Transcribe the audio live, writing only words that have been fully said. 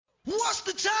What's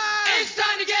the time? It's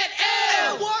time to get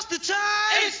ill. What's the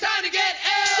time? It's time to get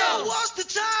ill. So what's the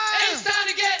time? It's time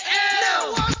to get ill.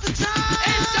 Now what's the time?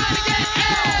 It's time to get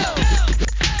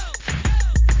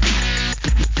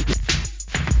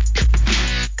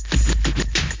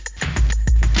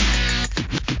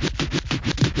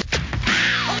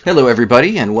ill. Hello,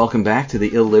 everybody, and welcome back to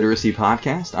the Illiteracy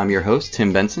Podcast. I'm your host,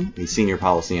 Tim Benson, the Senior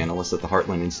Policy Analyst at the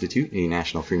Heartland Institute, a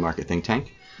national free market think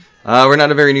tank. We're not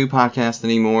a very new podcast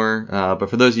anymore, but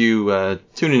for those of you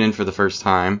tuning in for the first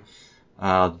time,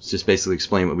 I'll just basically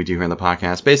explain what we do here on the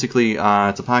podcast. Basically, it's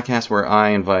a podcast where I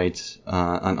invite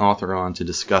an author on to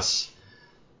discuss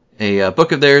a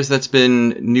book of theirs that's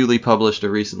been newly published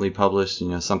or recently published,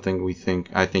 something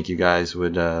I think you guys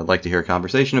would like to hear a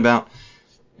conversation about.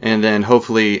 And then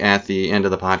hopefully at the end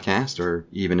of the podcast, or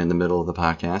even in the middle of the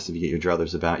podcast, if you get your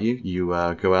druthers about you, you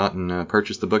go out and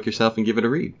purchase the book yourself and give it a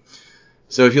read.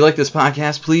 So if you like this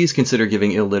podcast, please consider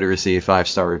giving Illiteracy a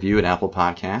 5-star review at Apple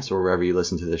Podcasts or wherever you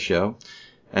listen to this show.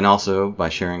 And also by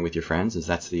sharing with your friends, as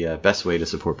that's the best way to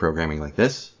support programming like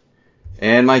this.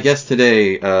 And my guest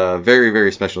today, very,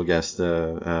 very special guest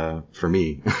for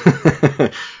me,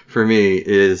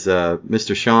 is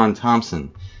Mr. Shaun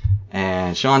Tomson.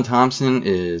 And Shaun Tomson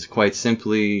is quite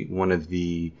simply one of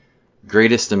the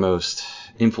greatest and most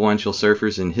influential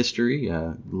surfers in history,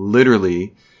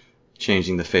 literally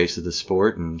changing the face of the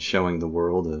sport and showing the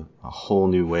world a whole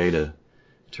new way to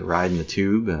ride in the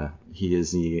tube. He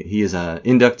is an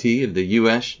inductee of the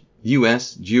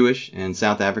U.S. Jewish and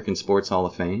South African Sports Hall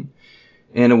of Fame,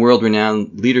 and a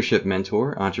world-renowned leadership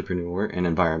mentor, entrepreneur, and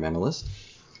environmentalist.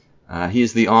 He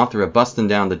is the author of Bustin'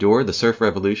 Down the Door, The Surf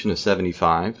Revolution of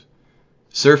 75,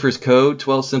 Surfer's Code,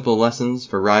 12 Simple Lessons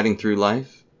for Riding Through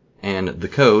Life, and The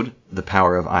Code, The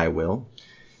Power of I Will.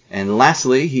 And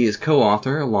lastly, he is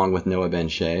co-author, along with Noah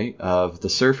Ben-Shea, of The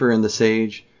Surfer and the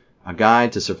Sage, A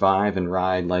Guide to Survive and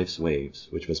Ride Life's Waves,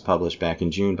 which was published back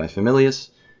in June by Familius,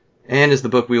 and is the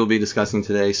book we will be discussing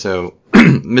today. So,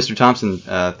 Mr. Tomson,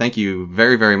 thank you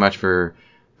very, very much for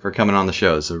coming on the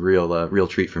show. It's a real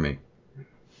treat for me.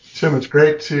 Tim, it's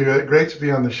great to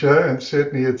be on the show, and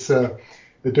certainly it's a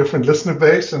different listener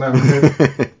base, and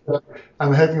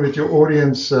I'm hoping that your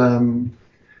audience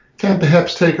can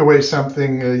perhaps take away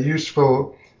something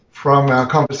useful from our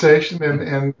conversation,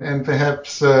 and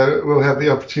perhaps we'll have the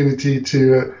opportunity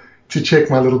to check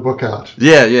my little book out.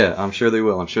 Yeah, I'm sure they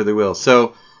will.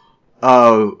 So,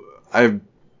 I've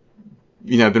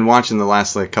been watching the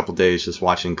last couple days, just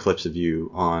watching clips of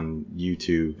you on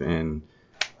YouTube, and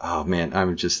oh man,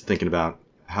 I'm just thinking about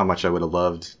how much I would have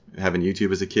loved having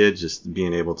YouTube as a kid, just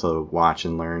being able to watch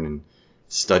and learn and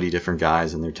study different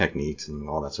guys and their techniques and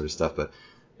all that sort of stuff.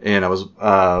 And I was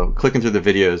clicking through the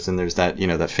videos, and there's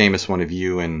that famous one of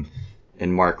you and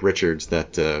Mark Richards,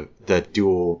 that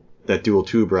dual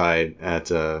tube ride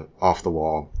at Off the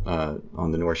Wall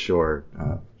on the North Shore,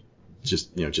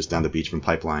 just down the beach from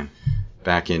Pipeline,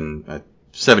 back in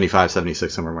 75,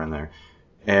 76, somewhere around there.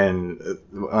 And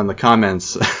on the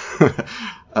comments,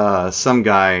 some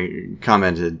guy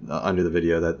commented under the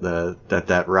video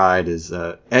that ride is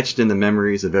etched in the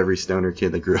memories of every stoner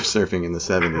kid that grew up surfing in the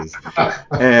 70s.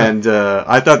 And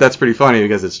I thought that's pretty funny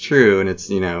because it's true, and it's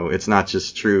not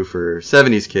just true for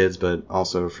 70s kids, but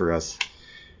also for us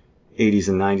 80s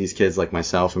and 90s kids like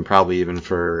myself, and probably even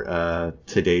for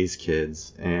today's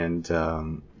kids. And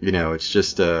it's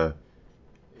just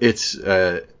it's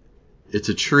a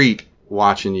treat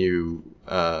watching you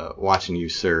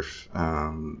surf.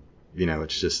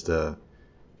 It's just I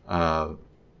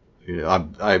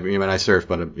surf,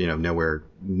 but nowhere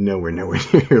near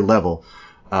your level.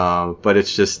 But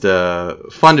it's just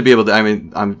fun to be able to.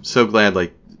 I'm so glad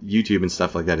YouTube and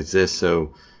stuff like that exists.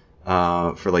 So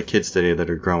for kids today that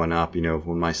are growing up,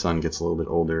 when my son gets a little bit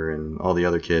older, and all the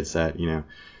other kids that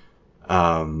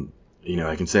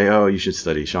I can say, oh, you should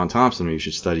study Shaun Tomson, or you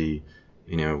should study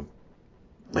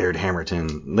Laird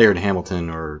Hamilton,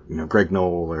 or Greg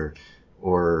Knoll,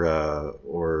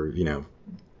 or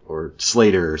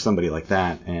Slater, or somebody like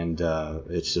that. And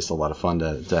it's just a lot of fun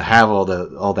to have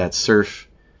all that surf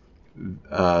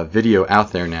video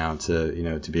out there now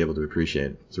to be able to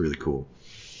appreciate it. It's really cool.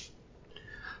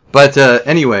 But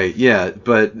anyway, yeah.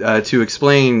 But to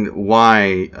explain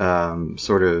why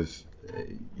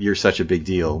you're such a big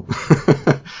deal.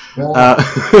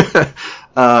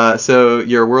 So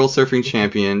you're a world surfing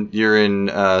champion. You're in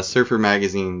Surfer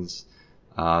Magazine's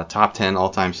top 10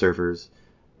 all-time surfers.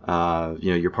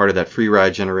 You're part of that free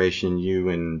ride generation. You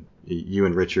and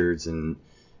Richards and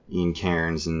Ian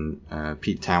Cairns and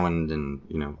Pete Townend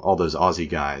and all those Aussie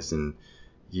guys. And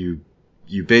you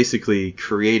basically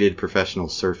created professional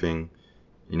surfing.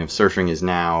 Surfing is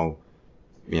now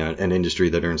an industry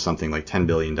that earns something like $10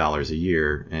 billion a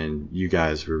year, and you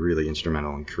guys were really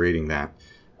instrumental in creating that.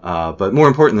 But more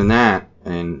important than that,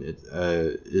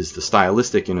 is the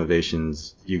stylistic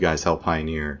innovations you guys helped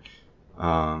pioneer.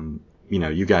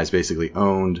 You guys basically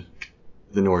owned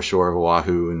the North Shore of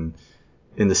Oahu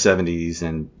in the 70s,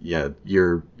 and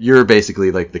you're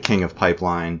basically like the king of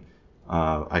pipeline.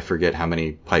 I forget how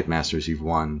many Pipe Masters you've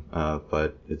won,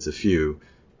 but it's a few.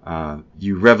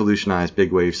 You revolutionized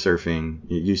big wave surfing.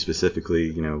 You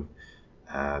specifically,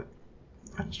 how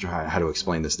to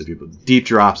explain this to people? Deep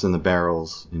drops in the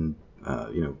barrels, and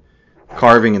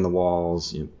carving in the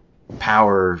walls,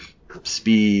 power,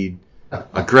 speed,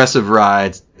 aggressive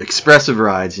rides, expressive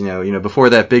rides. Before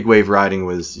that, big wave riding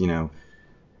was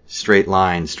straight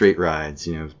lines, straight rides.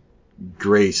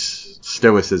 Grace,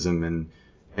 stoicism,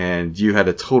 and you had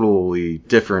a totally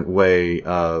different way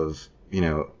of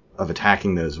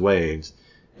attacking those waves.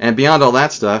 And beyond all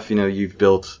that stuff, you've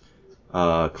built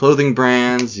clothing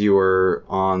brands. You were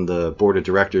on the board of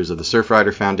directors of the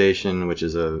Surfrider Foundation, which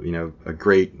is a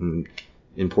great and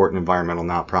important environmental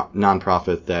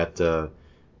nonprofit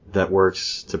that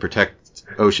works to protect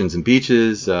oceans and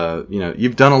beaches.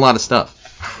 You've done a lot of stuff.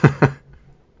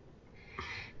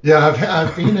 Yeah,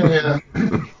 I've been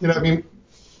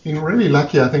been really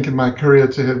lucky, I think, in my career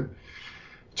to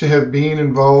have been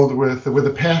involved with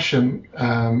a passion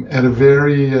at a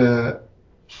very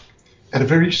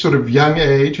sort of young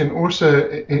age, and also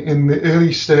in the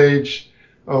early stage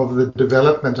of the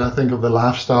development, I think, of the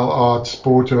lifestyle art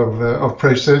sport of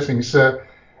pro surfing. So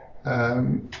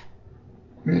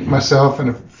myself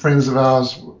and friends of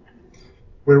ours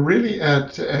were really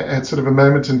at sort of a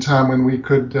moment in time when we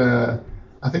could, I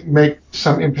think, make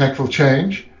some impactful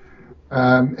change.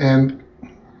 And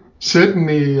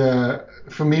certainly,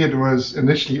 for me, it was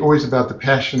initially always about the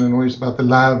passion and always about the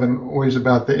love and always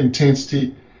about the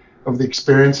intensity of the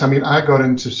experience. I mean, I got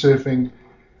into surfing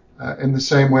in the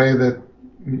same way that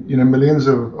millions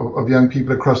of young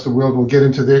people across the world will get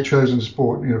into their chosen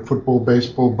sport. Football,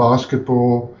 baseball,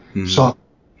 basketball, soccer,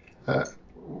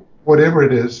 whatever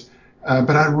it is.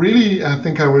 But I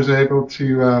think I was able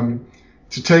to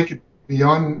take it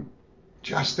beyond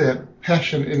just that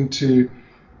passion into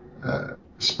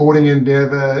sporting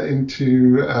endeavor,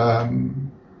 into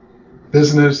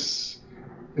business,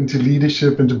 into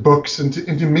leadership, into books,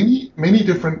 into many, many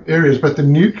different areas. But the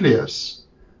nucleus,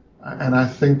 and I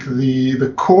think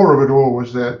the core of it all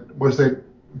was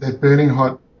that burning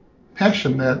hot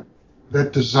passion, that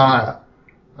desire.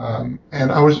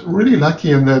 And I was really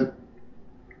lucky in that,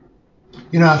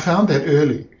 I found that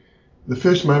early. The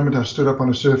first moment I stood up on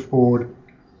a surfboard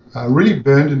really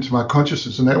burned into my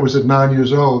consciousness, and that was at 9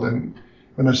 years old. And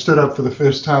when I stood up for the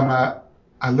first time,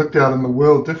 I looked out in the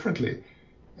world differently,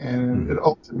 and it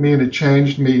altered me and it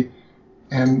changed me.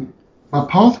 And my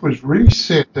path was really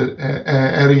set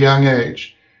at a young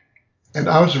age. And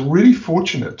I was really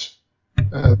fortunate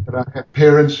that I had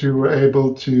parents who were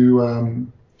able to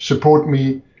support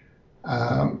me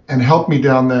and help me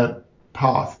down that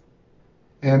path.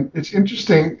 And it's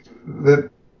interesting that,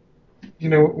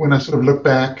 when I sort of look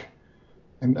back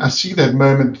and I see that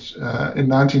moment in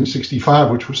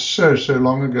 1965, which was so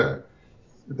long ago,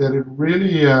 that it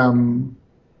really, I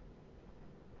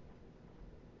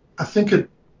think it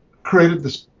created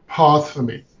this path for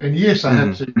me. And yes, I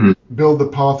had to build the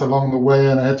path along the way,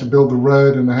 and I had to build the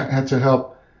road, and I had to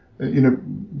help,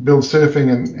 build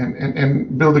surfing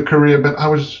and build a career. But I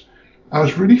was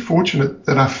really fortunate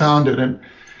that I found it. And,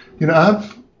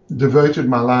 I've devoted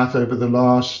my life over the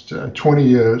last 20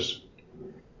 years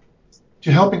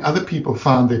to helping other people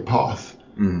find their path.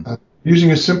 Using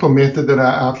a simple method that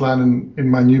I outline in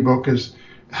my new book is,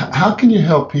 how can you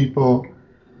help people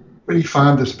really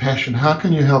find this passion? How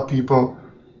can you help people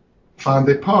find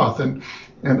their path? And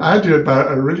I do it by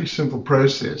a really simple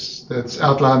process that's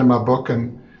outlined in my book,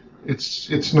 and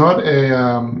it's not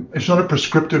a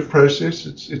prescriptive process.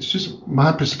 It's just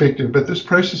my perspective, but this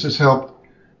process has helped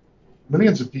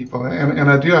millions of people, and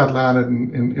I do outline it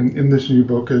in this new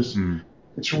book.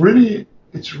 It's really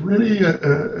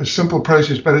a simple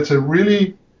process, but it's a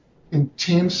really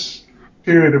intense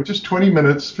period of just 20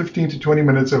 minutes, 15 to 20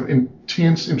 minutes of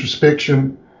intense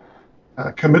introspection,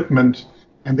 commitment,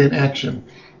 and then action.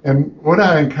 And what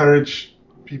I encourage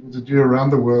people to do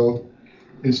around the world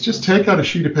is just take out a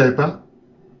sheet of paper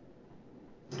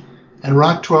and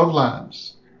write 12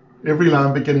 lines, every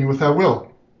line beginning with "I will."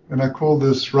 And I call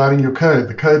this writing your code,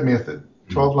 the code method.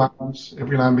 12 lines,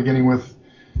 every line beginning with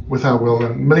 "I will."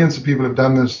 And millions of people have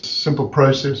done this simple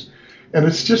process. And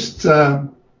it's just,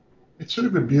 it's sort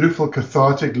of a beautiful,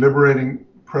 cathartic, liberating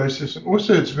process. And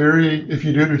also it's if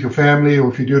you do it with your family,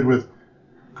 or if you do it with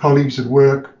colleagues at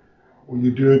work, or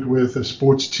you do it with a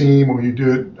sports team, or you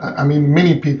do it. I mean,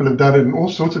 many people have done it in all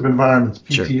sorts of environments.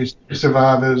 Sure. PTSD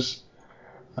survivors,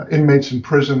 inmates in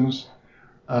prisons,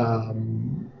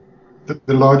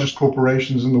 the largest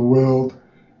corporations in the world,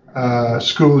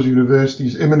 schools,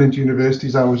 universities, eminent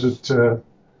universities. I was at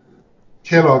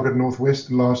Kellogg at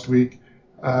Northwestern last week.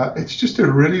 It's just a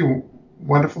really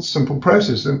wonderful, simple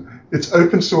process, and it's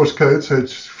open source code, so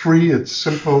it's free, it's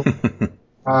simple,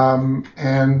 and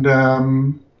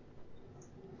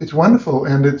it's wonderful.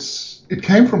 And it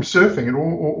came from surfing. It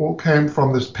all came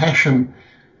from this passion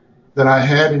that I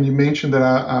had. And you mentioned that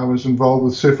I was involved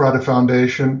with Surfrider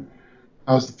Foundation.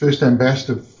 I was the first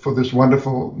ambassador for this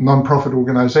wonderful non-profit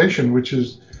organization, which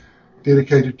is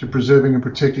dedicated to preserving and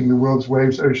protecting the world's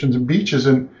waves, oceans, and beaches.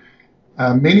 And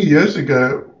many years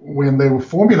ago, when they were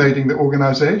formulating the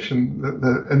organization,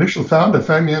 the initial founder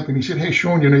phoned me up and he said, "Hey,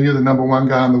 Sean, you're the number one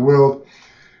guy in the world.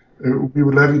 We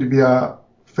would love you to be our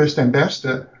first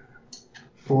ambassador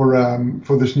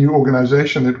for this new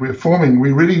organization that we're forming.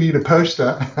 We really need a poster."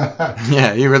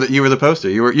 Yeah, you were the poster.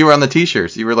 You were on the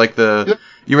T-shirts. You were like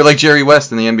you were like Jerry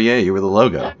West in the NBA. You were the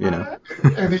logo.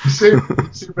 And he said,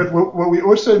 but what we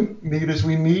also need is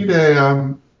we need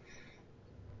a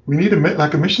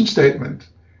mission statement.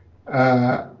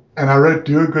 And I wrote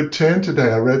 "Do a good turn"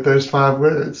 today. I wrote those 5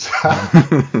 words.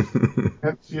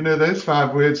 And, those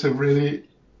 5 words have really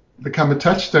become a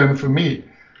touchstone for me.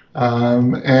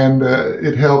 And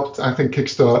it helped, I think,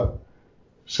 kickstart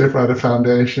Surfrider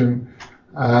Foundation.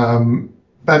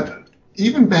 But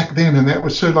even back then, and that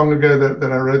was so long ago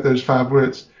that I wrote those 5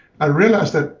 words, I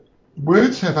realized that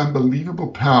words have unbelievable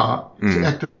power to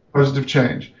activate positive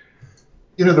change.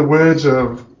 The words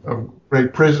of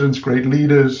great presidents, great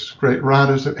leaders, great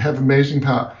writers have amazing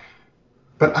power.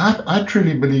 But I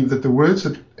truly believe that the words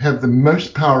that have the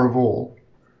most power of all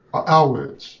are our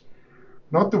words.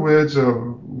 Not the words of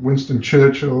Winston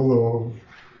Churchill or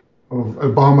of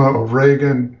Obama or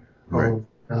Reagan, right,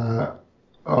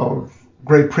 of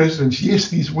great presidents. Yes,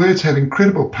 these words have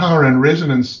incredible power and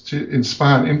resonance to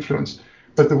inspire and influence,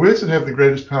 but the words that have the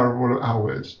greatest power of all are our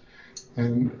words.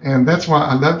 And that's why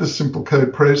I love the simple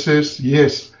code process.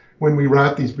 Yes, when we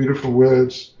write these beautiful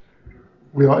words,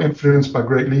 we are influenced by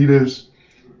great leaders,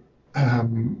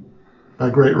 by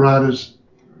great writers,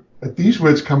 but these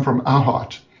words come from our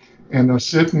heart and are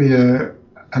certainly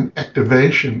an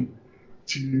activation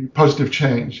to positive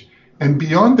change. And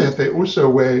beyond that, they're also a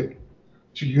way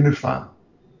to unify.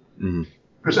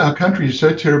 Because our country is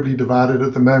so terribly divided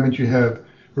at the moment. You have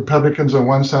Republicans on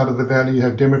one side of the valley, you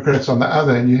have Democrats on the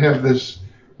other, and you have this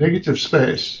negative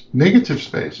space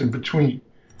in between.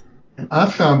 And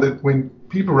I've found that when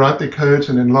people write their codes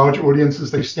and in large audiences,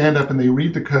 they stand up and they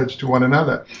read the codes to one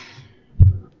another.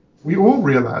 We all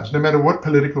realize, no matter what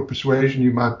political persuasion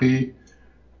you might be,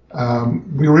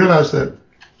 we realize that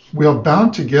we are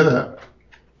bound together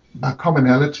by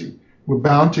commonality. We're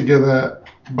bound together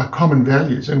by common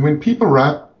values. And when people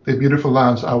write their beautiful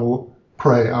lines, I will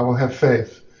pray, I will have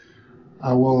faith,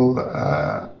 I will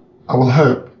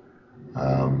hope,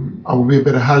 I will be a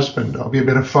better husband, I'll be a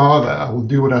better father, I will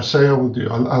do what I say I will do,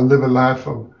 I'll live a life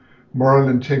of moral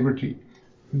integrity.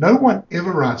 No one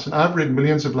ever writes, and I've read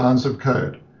millions of lines of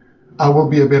code, I will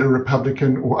be a better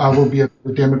Republican or I will be a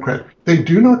better Democrat. They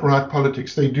do not write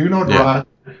politics. They do not write,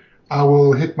 I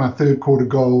will hit my third quarter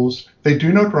goals. They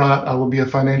do not write, I will be a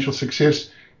financial success.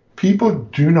 People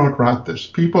do not write this.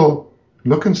 People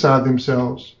look inside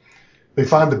themselves. They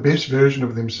find the best version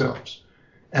of themselves.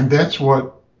 And that's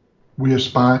what we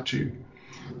aspire to.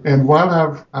 And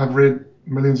while I've read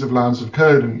millions of lines of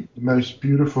code and the most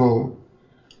beautiful,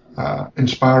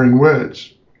 inspiring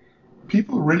words,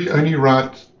 people really only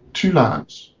write 2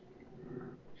 lines.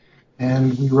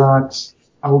 And we write,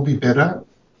 I will be better.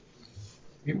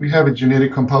 We have a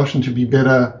genetic compulsion to be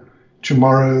better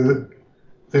tomorrow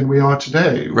than we are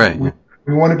today. Right.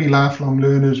 We want to be lifelong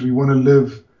learners. We want to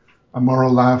live a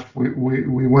moral life. We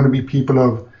want to be people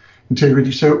of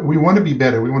integrity. So we want to be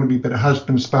better. We want to be better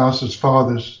husbands, spouses,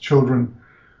 fathers, children.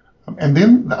 And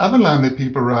then the other line that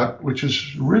people write, which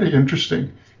is really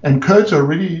interesting, and codes are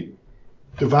really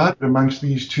divided amongst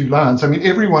these 2 lines. I mean,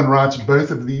 everyone writes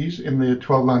both of these in their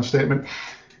 12-line statement,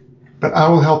 but I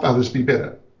will help others be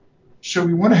better. So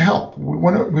we want to help. We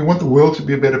want the world to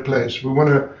be a better place. We want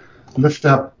to lift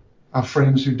up our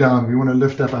friends who are down. We want to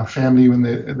lift up our family when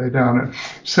they're down.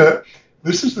 So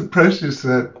this is the process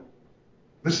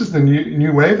this is the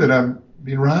new way that I've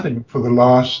been writing for the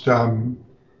last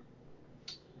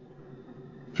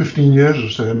 15 years or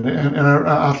so. And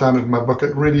I outlined it in my book.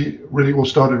 It really all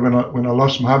started when I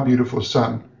lost my beautiful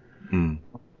son. When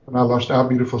I lost our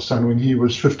beautiful son when he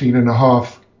was 15 and a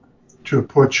half to a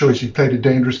poor choice. He played a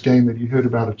dangerous game that he heard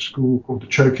about at school called the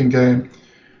choking game.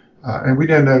 And we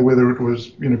don't know whether it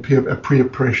was, a peer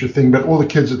pressure thing, but all the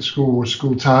kids at school were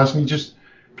school ties, and he just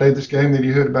played this game that he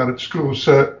heard about at school.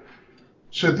 So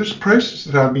this process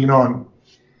that I've been on,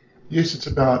 yes, it's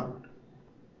about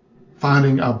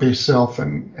finding our best self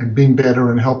and being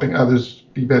better and helping others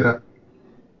be better.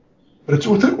 But it's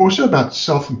also about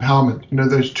self-empowerment.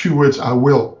 Those two words, I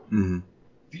will. Mm-hmm.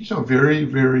 These are very,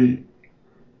 very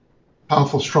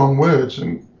powerful, strong words.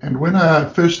 And when I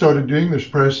first started doing this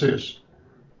process,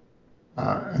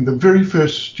 and the very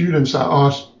first students I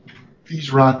asked,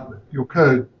 please write your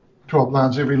code, 12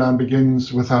 lines, every line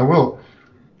begins with I will.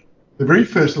 The very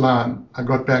first line I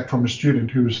got back from a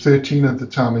student who was 13 at the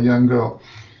time, a young girl.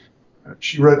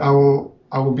 She wrote, I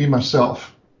will be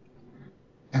myself.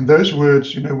 And those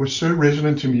words, were so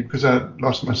resonant to me because I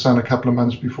lost my son a couple of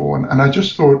months before. And I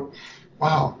just thought,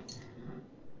 wow,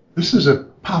 this is a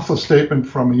powerful statement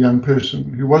from a young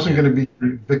person who wasn't going to be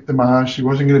victimized. She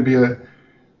wasn't going to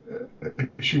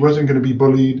be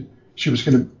bullied. She was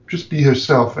going to just be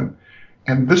herself.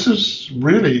 And this is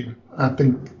really, I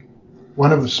think,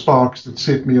 one of the sparks that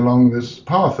set me along this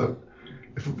path of,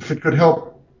 if it could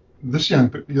help this young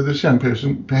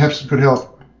person, perhaps it could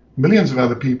help millions of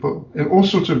other people in all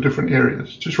sorts of different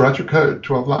areas. Just write your code,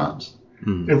 12 lines.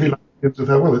 Every line begins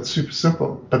with I will. It's super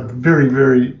simple, but very,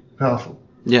 very powerful.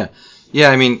 Yeah. Yeah,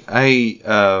 I mean, when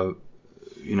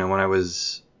I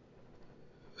was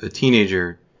a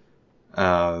teenager,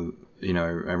 I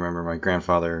remember my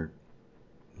grandfather,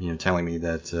 telling me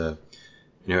that,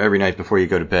 every night before you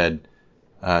go to bed,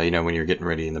 when you're getting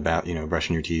ready in the bath,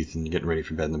 brushing your teeth and getting ready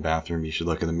for bed in the bathroom, you should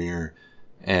look in the mirror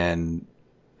and,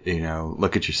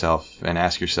 look at yourself and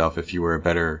ask yourself if you were a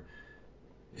better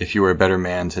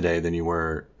man today than you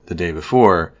were the day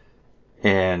before.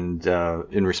 And,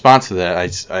 in response to that,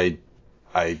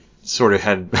 I sort of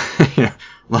had,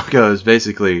 logos,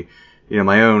 basically,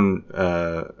 my own,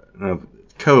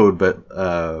 code,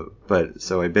 but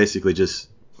so I basically just,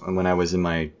 when I was in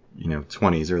my,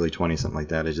 20s, early 20s, something like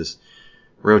that, I just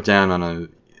wrote down on a,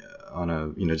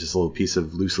 just a little piece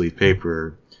of loose leaf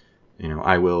paper,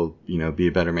 I will, be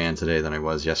a better man today than I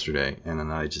was yesterday. And then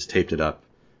I just taped it up,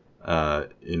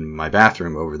 in my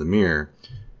bathroom over the mirror.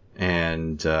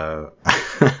 And, I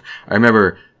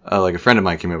remember, like a friend of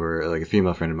mine came over, like a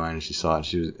female friend of mine, and she saw it.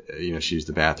 She was, she used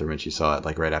the bathroom and she saw it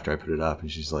like right after I put it up,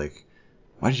 and she's like,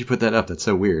 "Why did you put that up? That's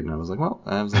so weird." And I was like,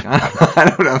 I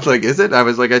don't know. I was like, is it? I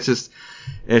was like, it's just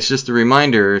a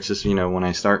reminder. It's just, when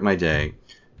I start my day,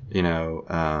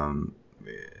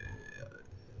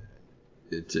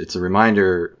 it's a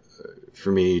reminder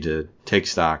for me to take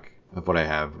stock of what I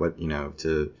have,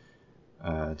 to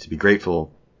be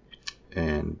grateful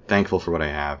and thankful for what I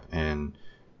have, and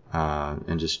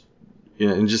just,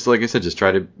 and just like I said, just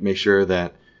try to make sure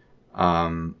that,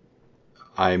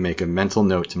 I make a mental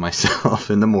note to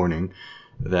myself in the morning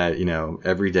that,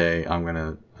 every day I'm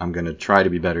gonna try to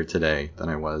be better today than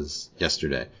I was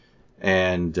yesterday.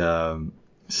 And,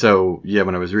 so yeah,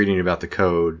 when I was reading about the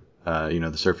code,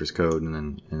 the Surfer's code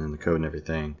and then the code and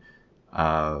everything,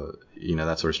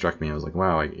 that sort of struck me. I was like,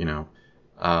 wow,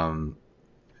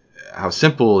 how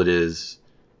simple it is,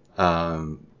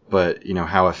 but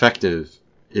how effective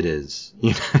it is.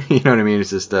 You know what I mean? It's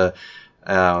just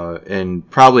and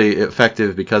probably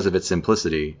effective because of its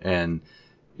simplicity. And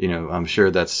I'm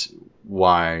sure that's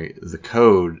why the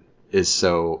code is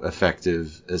so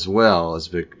effective as well, is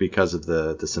because of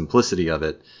the simplicity of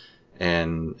it.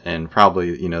 And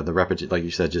probably, the repetition, like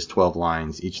you said, just 12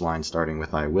 lines, each line starting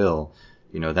with I will,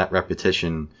 that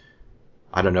repetition.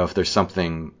 I don't know if there's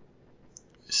something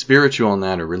spiritual in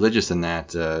that or religious in that,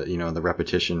 the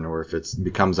repetition, or if it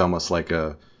becomes almost like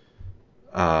a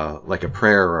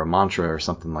prayer or a mantra or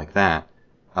something like that.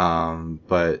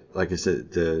 But like I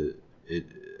said,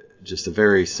 just a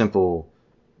very simple,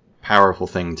 powerful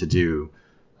thing to do,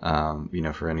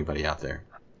 for anybody out there.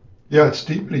 Yeah, it's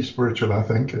deeply spiritual, I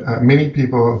think. Many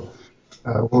people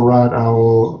will write,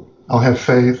 I'll have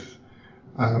faith.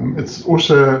 It's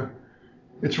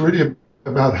really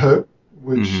about hope,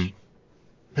 which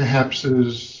perhaps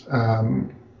is,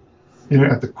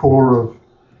 at the core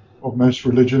of most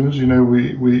religions. We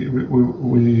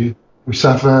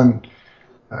suffer,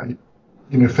 and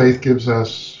faith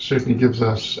certainly gives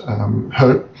us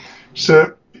hope.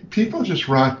 So people just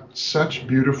write such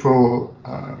beautiful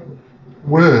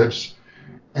words,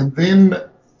 and then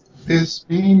there's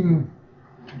been,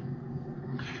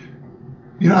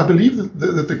 I believe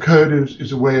that the code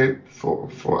is a way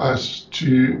for us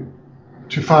to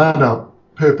find our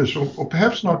purpose, or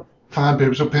perhaps not find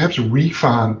purpose, or perhaps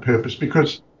refine purpose,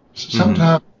 because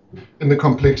sometimes in the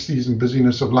complexities and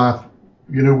busyness of life,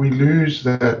 we lose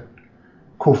that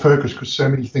core focus because so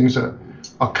many things are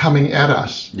coming at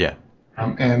us. Yeah.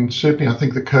 And certainly I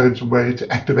think the code's a way to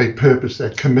activate purpose,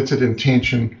 that committed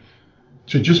intention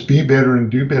to just be better and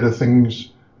do better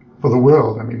things for the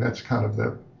world. I mean, that's kind of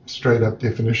the straight up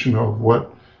definition of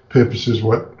what purpose is,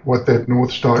 what that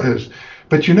North Star is.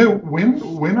 But when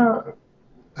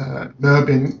Noah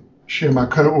Ben-Shir, my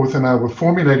co-author, and I were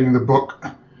formulating the book,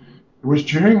 it was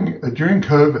during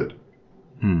COVID.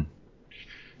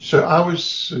 So I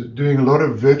was doing a lot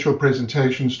of virtual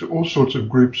presentations to all sorts of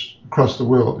groups across the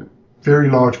world, very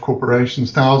large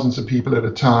corporations, thousands of people at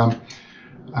a time.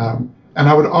 And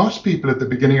I would ask people at the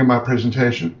beginning of my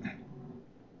presentation,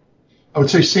 I would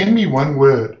say, send me one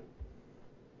word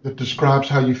that describes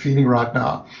how you're feeling right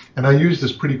now. And I use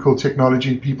this pretty cool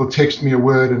technology. People text me a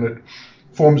word and it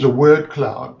forms a word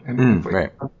cloud. And if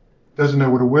anyone doesn't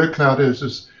know what a word cloud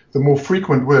is the more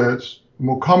frequent words, the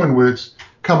more common words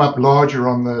come up larger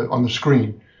on the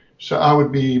screen. So I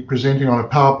would be presenting on a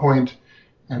PowerPoint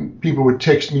and people would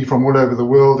text me from all over the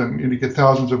world and you get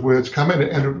thousands of words come in,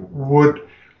 and it would,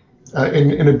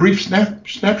 in a brief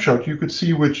snapshot, you could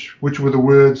see which were the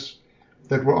words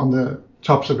that were on the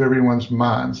tops of everyone's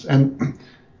minds. And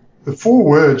the 4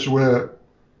 words were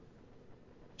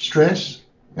stress,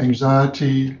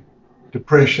 anxiety,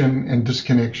 depression, and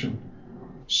disconnection.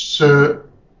 So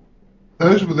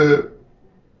those were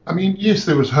yes,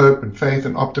 there was hope and faith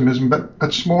and optimism,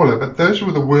 but smaller. But those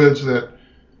were the words that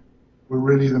were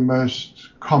really the most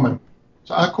common.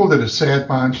 So I called it a sad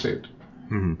mindset.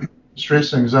 Mm-hmm.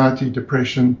 Stress, anxiety,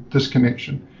 depression,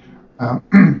 disconnection.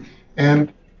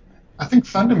 And I think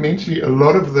fundamentally a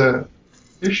lot of the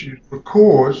issues were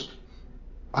caused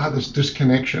by this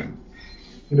disconnection.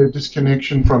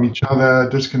 Disconnection from each other,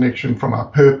 disconnection from our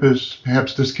purpose,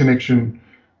 perhaps disconnection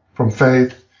from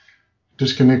faith,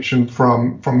 disconnection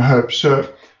from hope.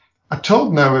 So I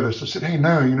told Noah this. I said, hey,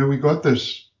 Noah, we got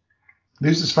this.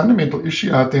 There's this fundamental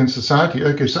issue out there in society.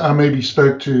 Okay, so I maybe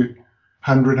spoke to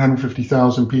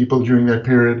 150,000 people during that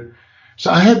period.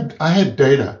 So I had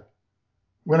data.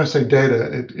 When I say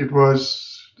data, it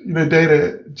was,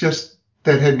 data just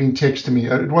that had been texted to me.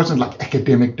 It wasn't like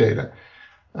academic data.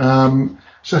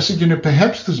 So I said,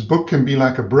 perhaps this book can be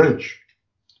like a bridge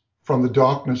from the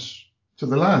darkness to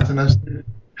the light. And I said,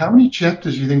 how many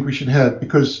chapters do you think we should have?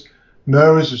 Because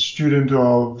Noah is a student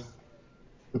of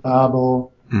the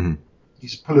Bible. Mm-hmm.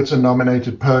 He's a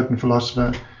Pulitzer-nominated poet and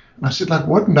philosopher. And I said,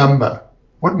 what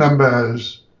number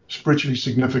is spiritually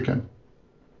significant?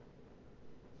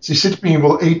 So he said to me,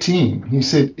 well, 18. He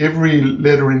said, every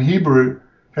letter in Hebrew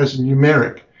has a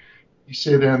numeric. He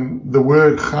said, and the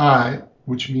word chai,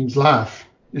 which means life,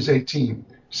 is 18.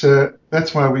 So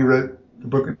that's why we wrote the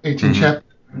book in 18 chapters.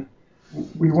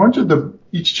 We wanted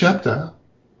each chapter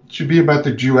to be about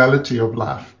the duality of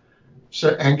life.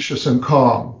 So anxious and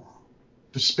calm,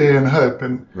 despair and hope.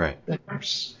 And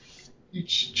perhaps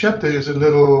each chapter is a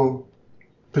little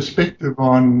perspective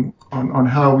on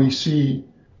how we see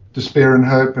despair and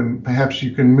hope, and perhaps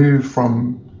you can move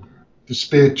from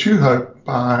despair to hope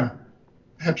by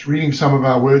perhaps reading some of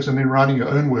our words and then writing your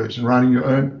own words and writing your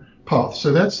own path.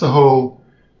 So that's the whole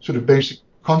sort of basic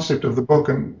concept of the book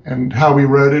and how we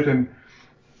wrote it. And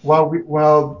while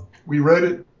we wrote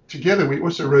it together, we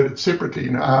also wrote it separately.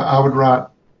 I would write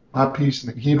my piece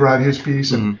and he'd write his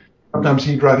piece, and sometimes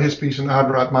he'd write his piece and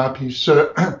I'd write my piece.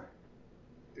 So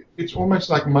it's almost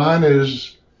like mine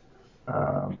is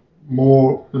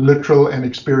more literal and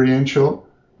experiential,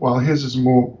 while his is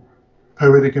more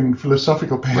poetic and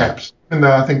philosophical, perhaps. Right. And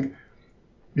I think,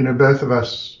 both of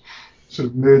us sort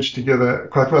of merged together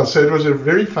quite well. So it was a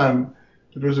very fun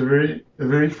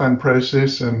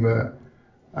process, and we're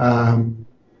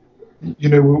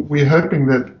hoping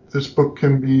that this book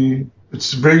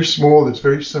it's very small, it's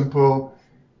very simple,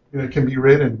 it can be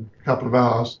read in a couple of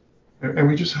hours, and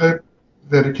we just hope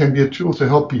that it can be a tool to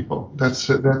help people. That's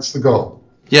the goal.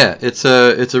 Yeah, it's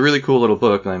a really cool little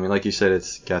book. I mean, like you said,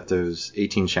 it's got those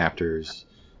 18 chapters,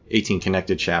 18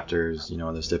 connected chapters,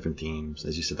 on those different themes,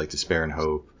 as you said, like despair and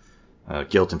hope,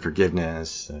 guilt and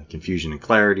forgiveness, confusion and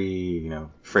clarity,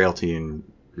 frailty and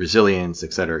resilience,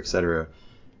 et cetera, et cetera.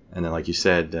 And then, like you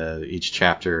said, each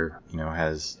chapter,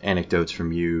 has anecdotes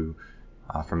from you,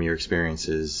 from your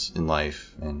experiences in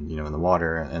life and, in the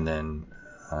water, and then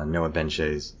Noah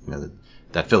Ben-Shir's,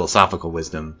 that philosophical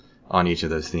wisdom on each of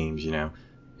those themes,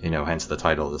 hence the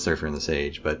title, The Surfer and the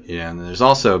Sage. But, and there's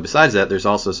also, besides that, there's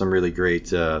also some really great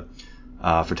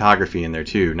photography in there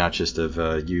too, not just of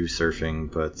you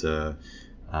surfing, but,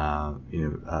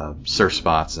 surf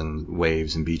spots and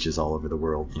waves and beaches all over the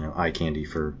world, eye candy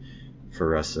for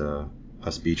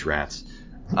us beach rats.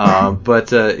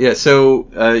 Yeah,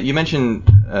 so you mentioned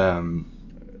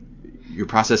your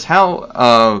process.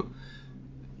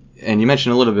 And you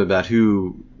mentioned a little bit about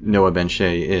who Noah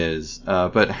Ben-Shea is.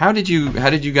 But how did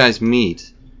you guys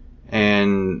meet?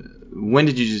 And when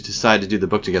did you decide to do the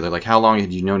book together? Like, how long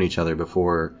had you known each other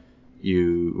before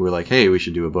you were like, hey, we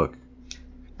should do a book?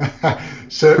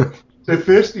 So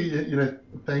firstly,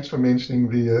 thanks for mentioning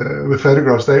the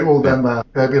photographs. They're all done by a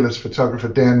fabulous photographer,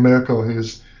 Dan Merkel,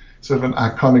 who's sort of an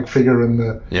iconic figure in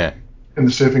the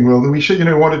surfing world. And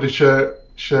we wanted to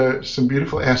show some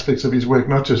beautiful aspects of his work,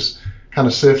 not just kind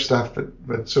of surf stuff,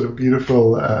 but sort of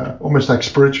beautiful, almost like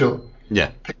spiritual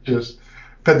pictures.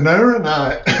 But Noah and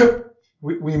I,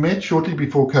 we met shortly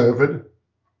before COVID,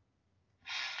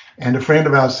 and a friend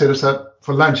of ours set us up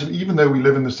for lunch. And even though we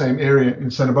live in the same area in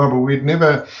Santa Barbara, we'd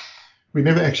never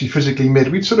actually physically met.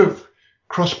 We'd sort of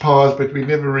crossed paths, but we'd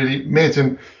never really met.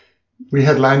 And we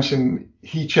had lunch, and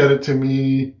he chatted to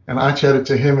me, and I chatted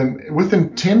to him. And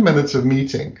within 10 minutes of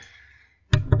meeting,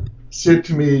 said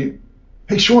to me,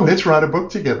 "Hey, Sean, let's write a book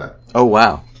together." Oh,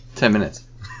 wow. 10 minutes.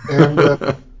 And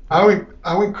I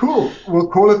went, cool. We'll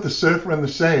call it The Surfer and the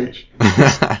Sage.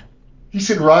 He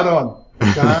said, right on.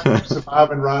 Guys who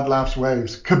survive and ride life's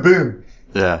waves. Kaboom.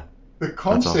 Yeah. The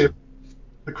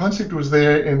concept was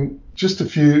there in just a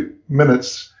few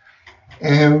minutes.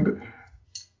 And,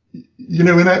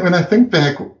 when I think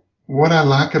back, what I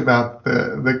like about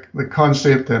the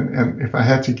concept, and if I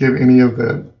had to give any of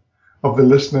the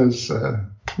listeners,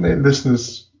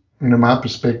 my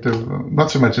perspective,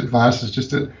 not so much advice, it's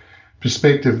just a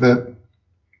perspective that,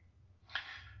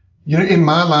 in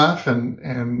my life,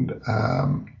 and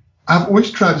I've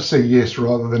always tried to say yes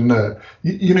rather than no.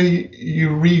 You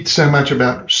read so much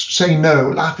about say no.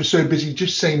 Life is so busy.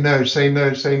 Just say no, say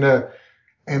no, say no.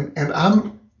 And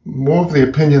I'm more of the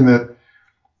opinion that,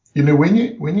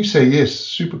 when you say yes,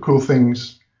 super cool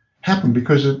things happen,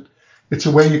 because it's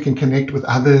a way you can connect with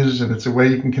others, and it's a way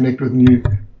you can connect with new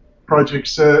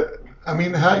projects. So, I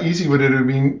mean, how easy would it have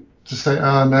been to say,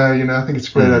 oh, no, I think it's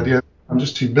a great idea. I'm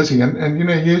just too busy. And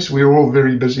yes, we're all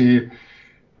very busy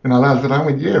in our lives. But I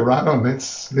went, yeah, right on.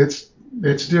 Let's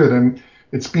do it. And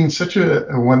it's been such a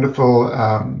wonderful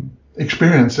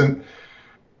experience. And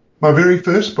my very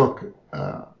first book,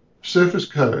 Surfer's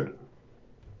Code,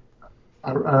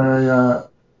 I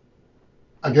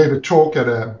gave a talk at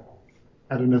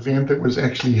an event that was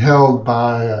actually held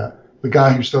by the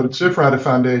guy who started Surfrider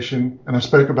Foundation, and I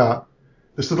spoke about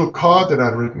this little card that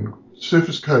I'd written,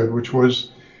 Surfer's Code, which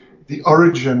was the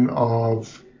origin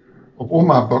of all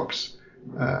my books.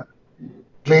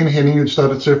 Glenn Henning, who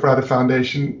started Surfrider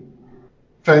Foundation,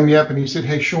 phoned me up and he said,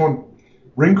 "Hey, Sean,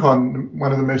 Rincon,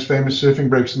 one of the most famous surfing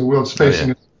breaks in the world, is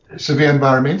facing a severe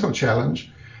environmental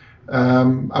challenge.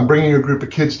 I'm bringing a group of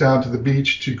kids down to the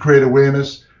beach to create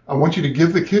awareness. I want you to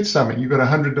give the kids something. You've got a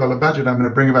 $100 budget. I'm going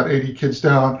to bring about 80 kids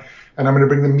down, and I'm going to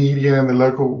bring the media and the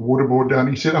local water board down."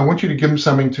 He said, "I want you to give them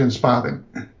something to inspire them."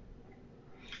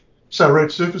 So I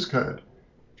wrote Surfer's Code,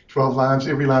 12 lines.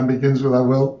 Every line begins with "I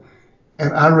will."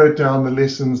 And I wrote down the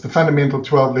lessons, the fundamental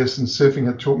 12 lessons surfing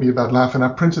had taught me about life, and I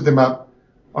printed them up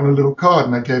on a little card,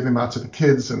 and I gave them out to the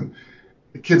kids, and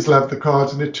the kids loved the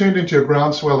cards, and it turned into a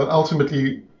groundswell, and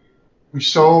ultimately we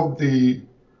solved the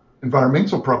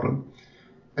environmental problem.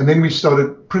 And then we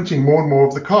started printing more and more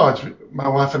of the cards. My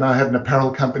wife and I had an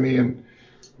apparel company, and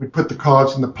we put the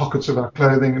cards in the pockets of our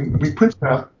clothing, and we printed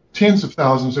out tens of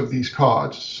thousands of these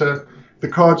cards. So the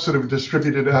cards sort of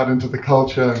distributed out into the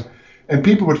culture, and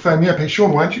people would phone me up, "Hey,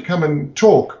 Sean, why don't you come and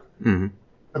talk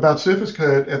about Surfer's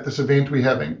Code at this event we're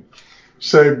having?"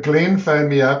 So Glenn phoned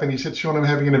me up, and he said, "Sean, I'm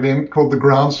having an event called the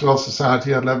Groundswell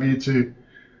Society. I'd love you to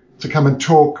come and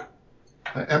talk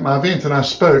at my event." And I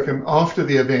spoke, and after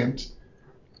the event,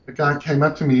 the guy came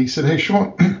up to me. He said, "Hey,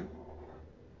 Sean,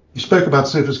 you spoke about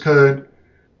Surfer's Code,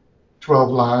 12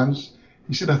 lines."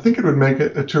 He said, "I think it would make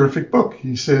a terrific book."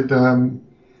 He said, and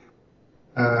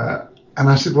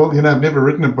I said, "Well, I've never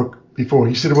written a book before."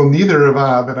 He said, "Well, neither have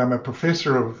I, but I'm a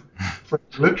professor of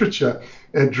French literature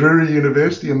at Drury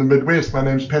University in the Midwest. My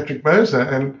name's Patrick Moser,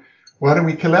 and why don't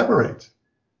we collaborate?"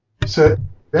 So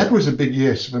that was a big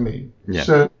yes for me. Yeah.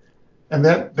 So, and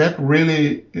that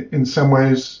really, in some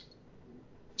ways,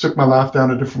 took my life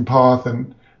down a different path.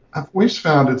 And I've always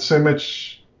found it's so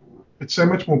much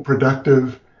more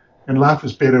productive, and life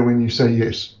is better when you say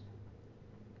yes.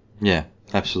 Yeah,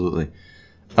 absolutely.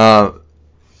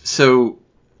 So,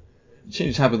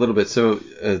 change the topic a little bit. So,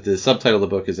 the subtitle of the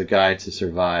book is A Guide to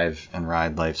Survive and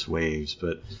Ride Life's Waves.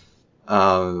 But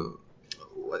beyond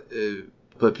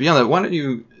that, why don't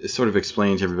you sort of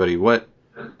explain to everybody what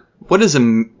does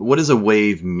a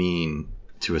wave mean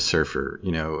to a surfer?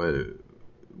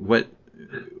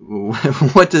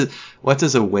 what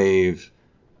does a wave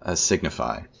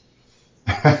signify?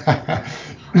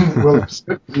 Well,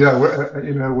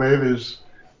 yeah, wave is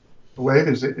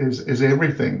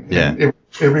everything. Yeah. And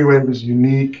every wave is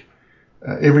unique.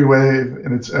 Every wave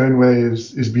in its own way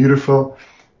is beautiful.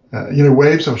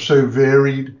 Waves are so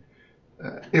varied.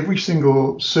 Every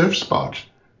single surf spot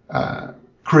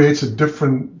creates a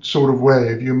different sort of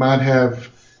wave. You might have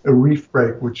a reef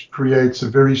break, which creates a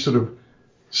very sort of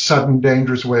sudden,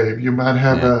 dangerous wave. You might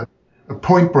have a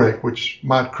point break, which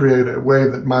might create a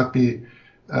wave that might be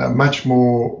much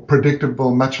more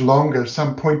predictable, much longer.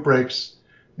 Some point breaks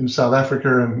in South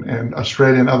Africa and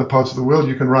Australia and other parts of the world,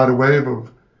 you can ride a wave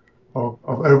of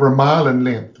over a mile in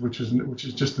length, which is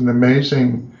just an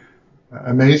amazing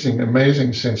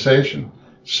sensation.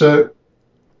 So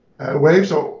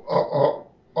waves are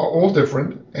all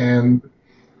different, and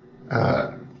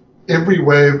every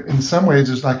wave in some ways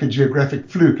is like a geographic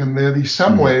fluke. And there are these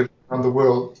some waves around the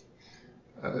world,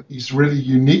 these really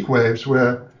unique waves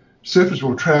where surfers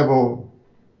will travel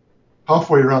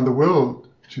halfway around the world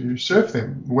to surf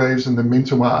them. Waves in the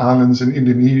Mentawai Islands in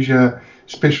Indonesia,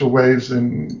 special waves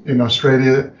in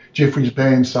Australia, Jeffreys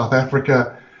Bay in South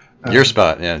Africa. Your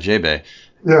spot, yeah, J-Bay.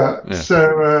 Yeah.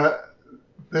 So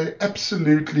they're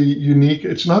absolutely unique.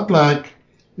 It's not like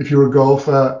if you're a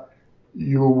golfer,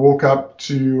 you will walk up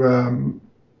to a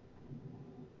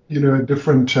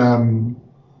different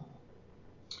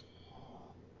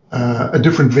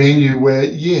venue where,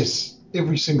 yes,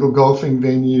 every single golfing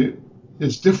venue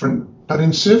is different, but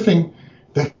in surfing,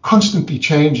 they're constantly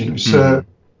changing. So,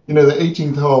 the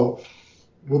 18th hole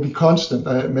will be constant.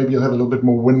 Maybe you'll have a little bit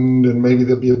more wind, and maybe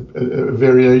there'll be a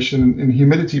variation in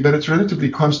humidity, but it's relatively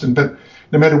constant. But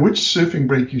no matter which surfing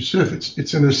break you surf,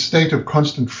 it's in a state of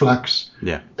constant flux.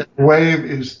 Yeah. The wave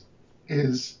it's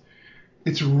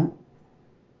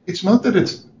not that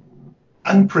it's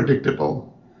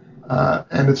unpredictable,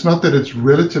 and it's not that it's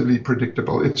relatively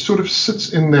predictable. It sort of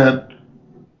sits in that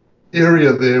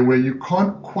area there where you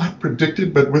can't quite predict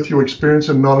it, but with your experience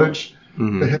and knowledge,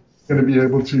 perhaps you're going to be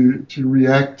able to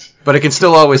react. But it can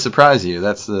still always surprise you.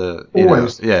 That's the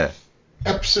always. Yeah.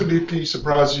 Absolutely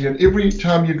surprises you. And every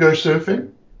time you go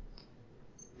surfing,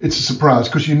 it's a surprise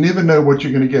because you never know what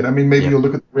you're going to get. I mean, maybe you'll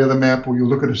look at the weather map or you'll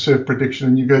look at a surf prediction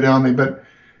and you go down there,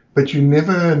 but you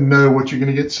never know what you're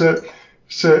going to get. So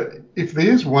if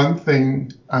there's one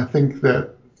thing I think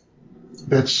that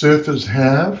surfers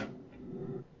have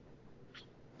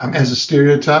as a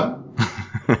stereotype,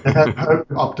 they have hope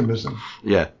and optimism.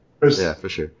 Yeah. Yeah, for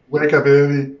sure. Wake up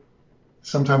early.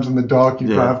 Sometimes in the dark you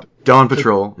drive. Dawn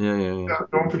patrol. Yeah.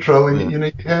 Dawn patrolling.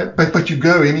 But you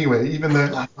go anyway, even though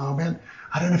like, oh man,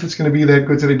 I don't know if it's going to be that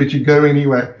good today, but you go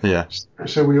anyway. Yeah.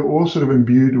 So we are all sort of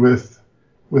imbued with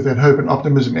that hope and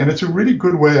optimism, and it's a really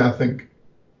good way, I think,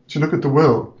 to look at the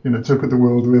world. To look at the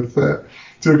world with hope,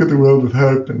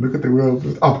 and look at the world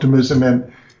with optimism,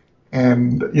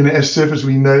 and as surfers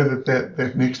we know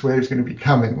that next wave is going to be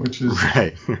coming, which is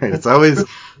right. It's always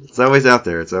out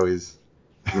there. It's always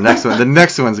the next one. The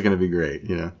next one's going to be great.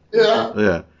 Yeah.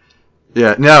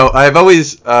 No, I've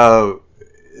always thought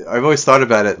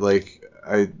about it like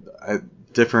I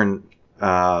different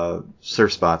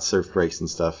surf spots, surf breaks and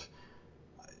stuff.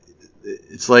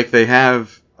 It's like they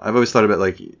have. I've always thought about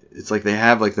like it's like they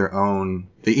have like their own.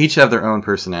 They each have their own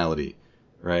personality,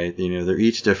 right? They're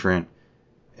each different,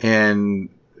 and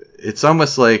it's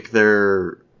almost like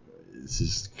they're. This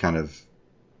is kind of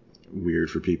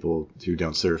weird for people who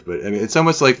don't surf, but I mean, it's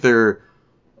almost like they're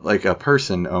like a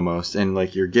person almost, and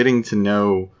like you're getting to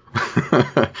know.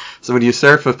 So when you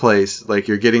surf a place, like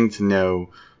you're getting to know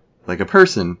like a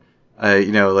person,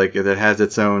 like that has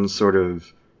its own sort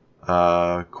of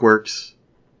quirks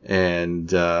and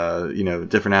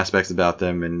different aspects about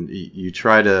them, and you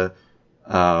try to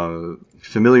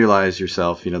familiarize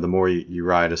yourself. The more you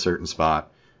ride a certain spot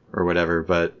or whatever,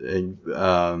 but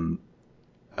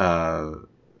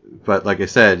like I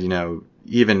said,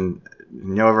 even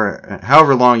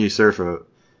however long you surf a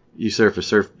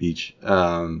surf beach,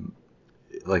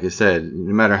 like I said,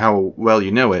 no matter how well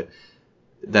you know it,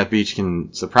 that beach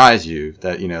can surprise you.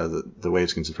 That the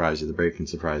waves can surprise you, the break can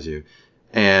surprise you,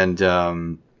 and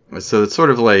so it's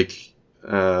sort of like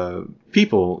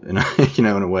people in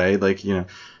a way, like no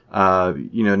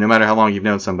matter how long you've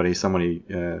known somebody has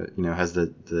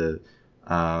the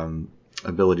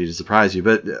ability to surprise you,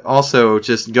 but also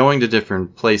just going to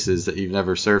different places that you've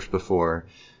never surfed before,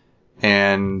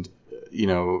 and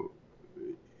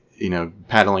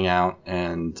paddling out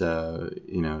and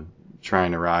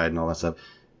trying to ride and all that stuff.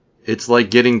 It's like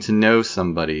getting to know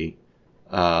somebody,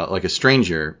 like a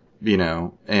stranger,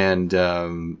 and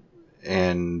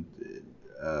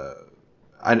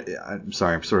I'm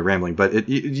sorry, I'm sort of rambling, but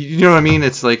you know what I mean?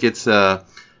 It's like it's No,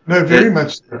 very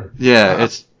much so. yeah,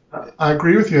 it's I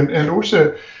agree with you, and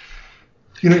also,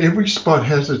 every spot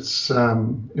has its,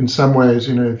 in some ways,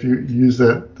 if you use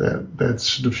that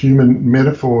sort of human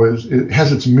metaphor, it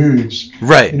has its moods.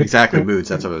 right, exactly, moods.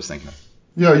 That's what I was thinking of.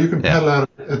 Yeah, you can paddle out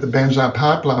at the Banzai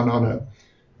Pipeline on a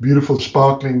beautiful,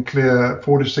 sparkling, clear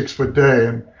 4 to 6 foot day,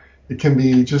 and it can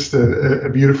be just a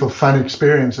beautiful, fun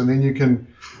experience. And then you can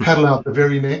paddle out the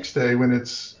very next day when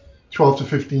it's 12 to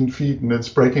 15 feet and it's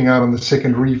breaking out on the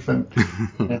second reef, and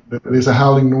there's a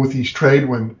howling northeast trade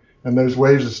wind, and those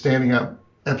waves are standing up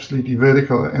absolutely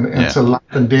vertical, and it's a life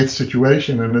and death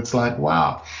situation, and it's like,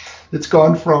 wow, it's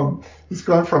gone from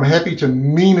happy to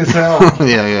mean as hell.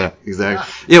 yeah,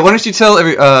 exactly. Yeah, why don't you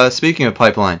tell speaking of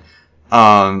pipeline,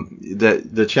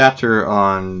 the chapter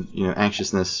on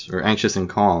anxiousness or anxious and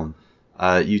calm,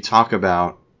 you talk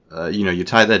about you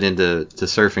tie that into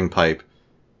surfing pipe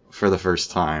for the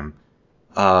first time.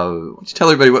 Why don't you tell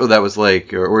everybody what that was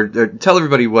like, or tell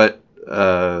everybody what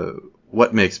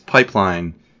makes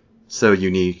pipeline so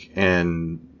unique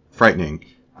and frightening,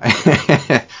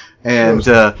 and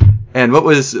what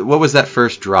was that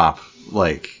first drop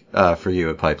like for you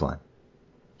at Pipeline?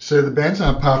 So the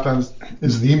Banzai Pipeline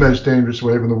is the most dangerous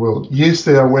wave in the world. Yes,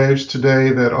 there are waves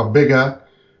today that are bigger,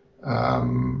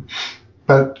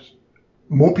 but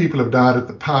more people have died at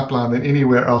the pipeline than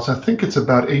anywhere else. I think it's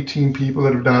about 18 people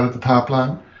that have died at the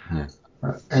pipeline. Yeah.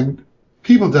 And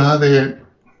people die there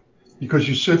because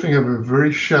you're surfing over a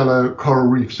very shallow coral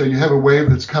reef. So you have a wave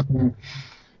that's coming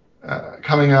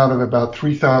out of about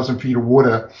 3,000 feet of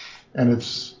water, and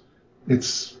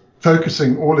it's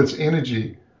focusing all its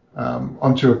energy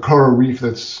onto a coral reef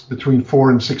that's between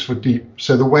 4 and 6 foot deep.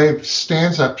 So the wave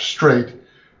stands up straight.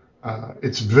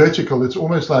 It's vertical. It's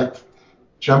almost like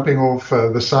jumping off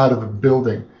the side of a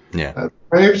building. Yeah.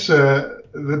 Waves,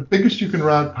 the biggest you can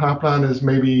ride pipeline is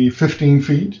maybe 15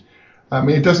 feet.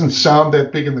 It doesn't sound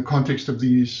that big in the context of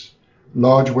these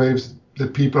large waves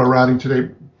that people are riding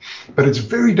today, but it's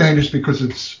very dangerous because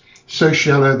it's so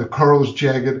shallow, the coral's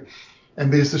jagged,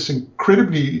 and there's this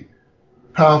incredibly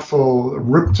powerful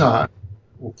riptide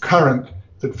or current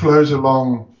that flows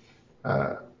along,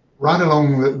 right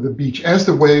along the beach. As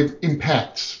the wave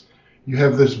impacts, you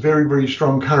have this very, very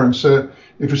strong current. So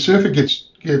if a surfer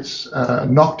gets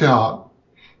knocked out,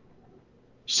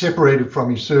 separated from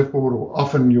your surfboard, or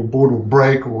often your board will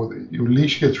break or your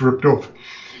leash gets ripped off,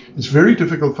 it's very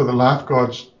difficult for the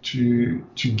lifeguards to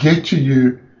get to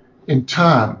you in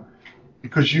time,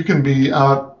 because you can be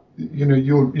out,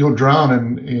 you'll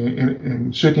drown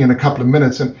in certainly in a couple of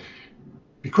minutes. And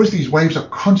because these waves are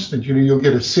constant, you'll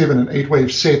get a 7 and 8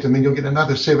 wave set, and then you'll get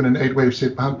another 7 and 8 wave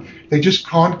set behind. They just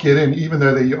can't get in, even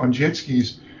though they're on jet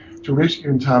skis, to rescue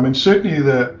in time. And certainly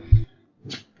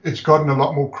it's gotten a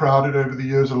lot more crowded over the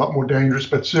years, a lot more dangerous,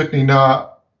 but certainly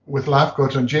now with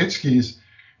lifeguards on jet skis,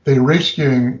 they're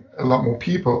rescuing a lot more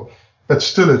people. But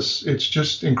still, it's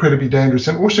just incredibly dangerous.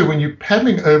 And also when you're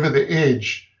paddling over the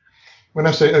edge, when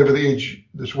I say over the edge,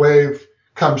 this wave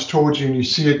comes towards you and you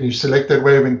see it and you select that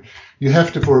wave, and you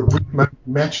have to, for a brief moment,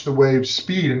 match the wave's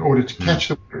speed in order to catch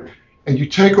the wave. And you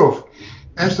take off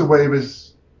as the wave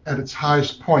is at its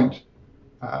highest point.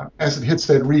 As it hits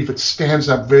that reef, it stands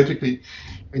up vertically,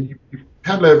 and you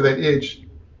paddle over that edge,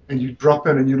 and you drop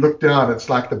in and you look down. It's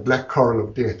like the black coral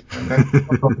of death, and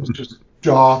that is just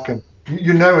dark, and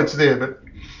you know it's there. But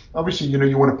obviously,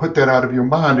 you want to put that out of your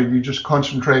mind, and you're just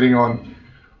concentrating on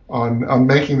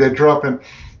making that drop. And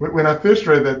when I first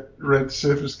read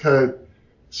Surface Code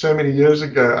so many years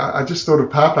ago, I just thought of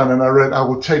Pipeline, and I wrote, I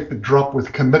will take the drop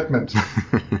with commitment.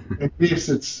 And yes,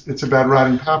 it's about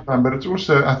riding Pipeline, but it's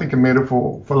also, I think, a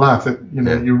metaphor for life, that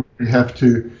you really have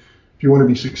to, if you want to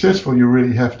be successful, you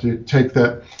really have to take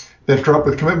that drop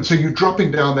with commitment. So you're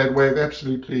dropping down that wave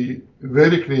absolutely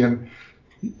vertically. And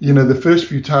the first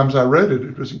few times I rode it,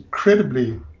 it was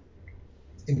incredibly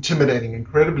intimidating,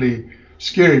 incredibly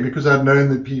scary, because I'd known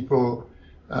that people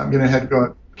had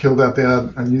got killed out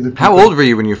there. I knew that. How old were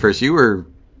you when you first? You were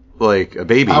like a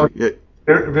baby. I was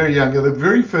very, very young. The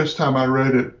very first time I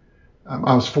rode it,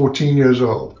 I was 14 years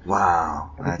old.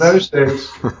 Wow. In those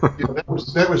days,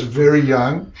 that was very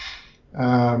young.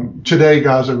 Today,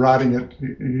 guys are riding it,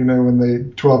 when they're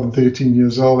 12 and 13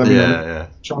 years old.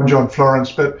 John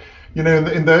Florence. But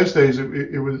in those days,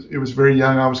 it was very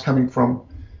young. I was coming from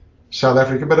South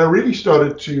Africa, but I really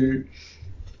started to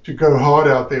go hard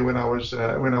out there when I was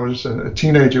a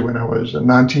teenager, when I was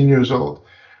 19 years old,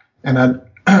 and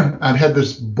I'd had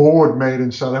this board made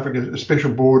in South Africa, a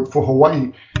special board for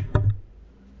Hawaii.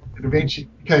 It eventually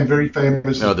became very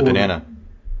famous. Oh, the banana.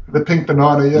 The pink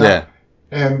banana, yeah.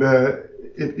 And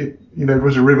it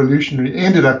was a revolutionary,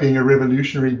 ended up being a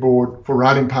revolutionary board for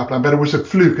riding pipeline, but it was a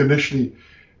fluke initially.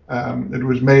 It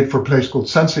was made for a place called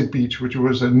Sunset Beach, which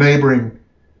was a neighboring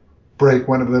break,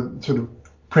 one of the sort of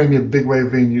premier big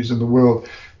wave venues in the world.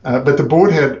 But the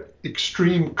board had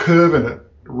extreme curve in it,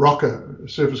 rocker,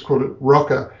 surfers called it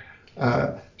rocker.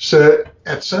 So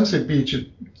at Sunset Beach,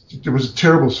 it was a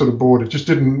terrible sort of board. It just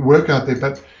didn't work out there.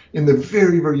 But in the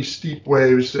very, very steep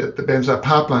waves at the Banzai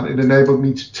Pipeline, it enabled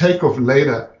me to take off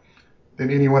later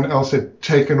than anyone else had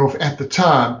taken off at the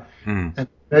time, and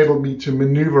enabled me to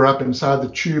maneuver up inside the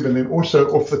tube and then also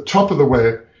off the top of the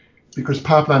wave, because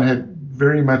Pipeline had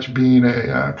very much been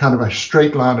a kind of a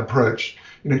straight line approach.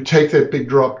 Take that big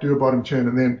drop, do a bottom turn,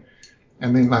 and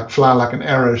then like fly like an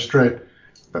arrow straight.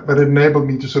 But it enabled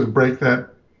me to sort of break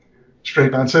that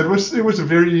straight line. So it was a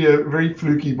very very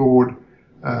fluky board.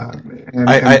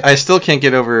 I still can't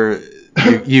get over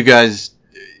you guys,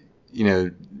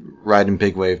 riding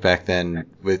big wave back then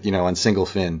with on single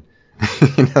fin.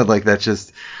 Like that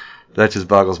just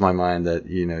boggles my mind that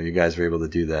you guys were able to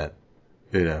do that.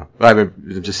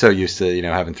 I'm just so used to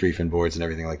having 3-fin boards and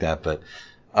everything like that. But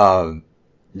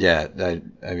yeah,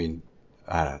 I mean,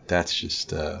 that's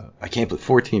just I can't believe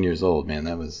 14 years old, man.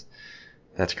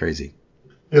 That's crazy.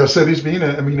 Yeah, so there's been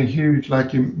a huge,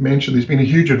 like you mentioned, there's been a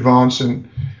huge advance in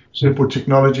surfboard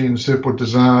technology and surfboard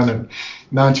design. And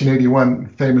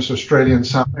 1981, famous Australian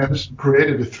Sam Anderson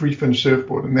created a 3-fin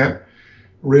surfboard, and that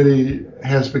really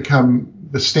has become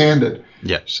the standard.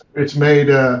 Yeah, so it's made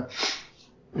I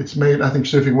think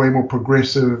surfing way more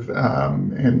progressive,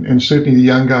 and certainly the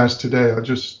young guys today are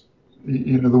just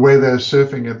the way they're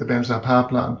surfing at the Banzai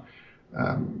Pipeline.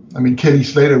 I mean, Kelly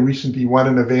Slater recently won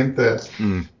an event there.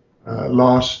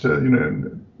 Last,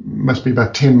 must be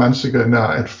about 10 months ago now,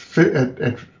 at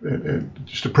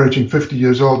just approaching 50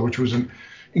 years old, which was an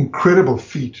incredible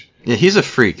feat. Yeah, he's a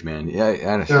freak, man.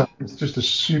 Yeah, it's just a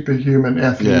superhuman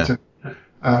athlete. Yeah.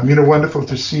 And, wonderful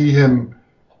to see him,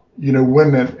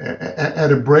 win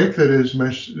at a break that is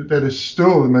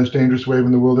still the most dangerous wave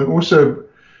in the world, and also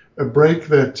a break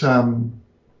that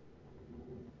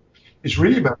is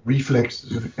really about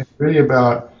reflexes and really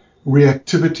about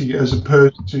reactivity as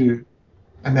opposed to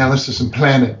analysis and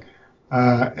planning,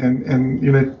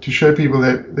 and to show people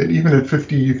that even at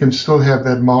 50 you can still have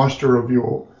that master of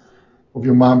your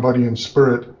mind, body, and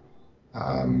spirit,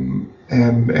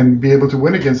 and be able to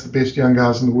win against the best young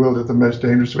guys in the world at the most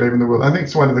dangerous wave in the world. I think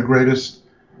it's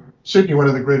certainly one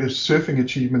of the greatest surfing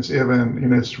achievements ever,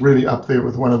 and it's really up there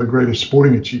with one of the greatest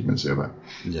sporting achievements ever.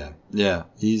 Yeah,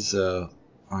 he's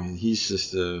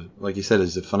just like you said,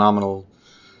 he's a phenomenal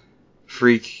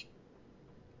freak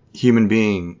human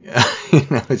being.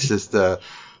 It's just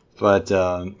but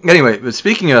anyway, but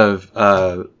speaking of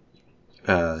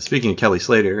Kelly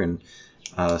Slater and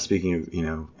speaking of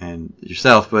and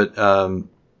yourself, but I want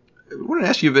to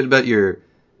ask you a little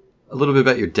bit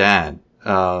about your dad,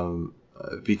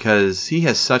 because he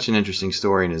has such an interesting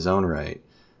story in his own right,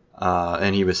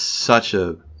 and he was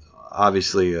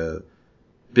obviously a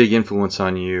big influence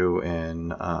on you,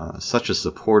 and such a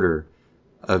supporter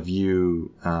of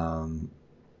you, and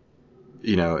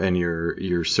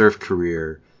your surf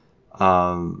career.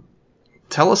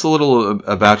 Tell us a little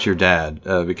about your dad,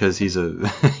 because he's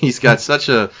got such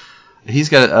an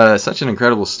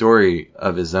incredible story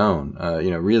of his own.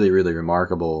 Really, really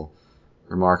remarkable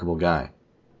guy.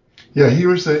 Yeah,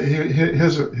 he's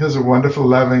a wonderful,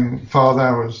 loving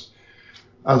father.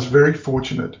 I was very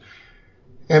fortunate,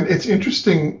 and it's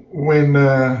interesting when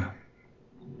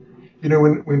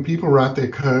when people write their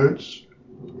codes,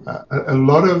 a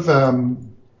lot of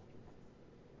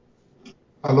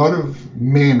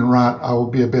men write, "I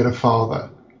will be a better father."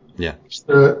 Yeah.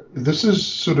 So this is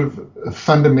sort of a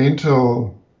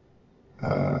fundamental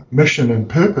mission and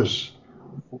purpose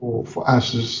for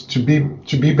us, is to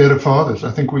be better fathers.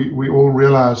 I think we all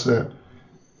realize that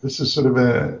this is sort of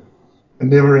a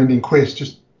never-ending quest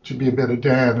just to be a better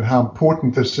dad, and how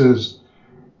important this is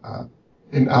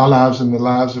in our lives and the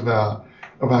lives of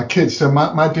our kids. So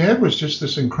my dad was just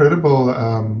this incredible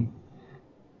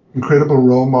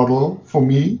role model for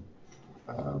me,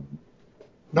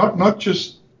 not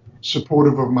just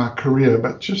supportive of my career,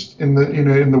 but just in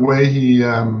the way he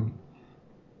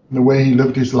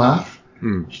lived his life.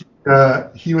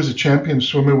 He was a champion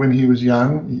swimmer when he was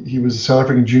young. He was a South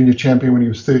African junior champion when he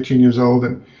was 13 years old,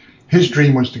 and his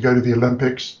dream was to go to the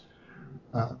Olympics.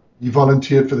 He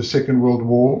volunteered for the Second World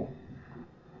War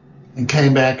and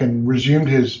came back and resumed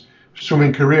his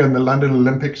swimming career, and the London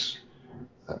Olympics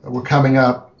were coming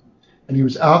up, and he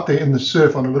was out there in the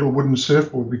surf on a little wooden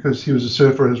surfboard because he was a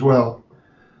surfer as well.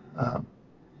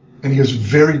 and he was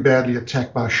very badly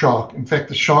attacked by a shark. In fact,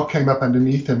 the shark came up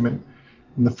underneath him, and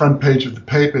on the front page of the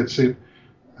paper it said,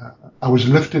 I was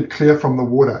lifted clear from the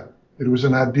water. It was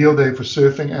an ideal day for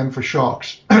surfing and for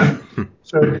sharks.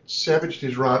 So it savaged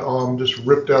his right arm, just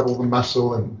ripped out all the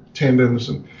muscle and tendons,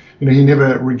 and he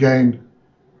never regained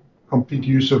complete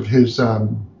use of his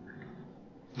right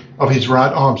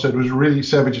arm. So it was a really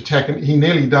savage attack, and he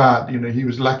nearly died. He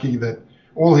was lucky that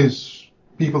all his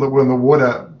people that were in the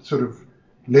water sort of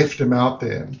left him out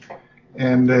there,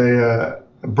 and a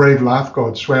brave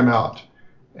lifeguard swam out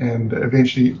and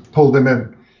eventually pulled him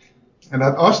in. And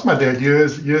I'd asked my dad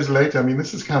years later, I mean,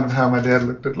 this is kind of how my dad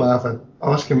looked at life. I'd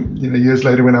ask him, years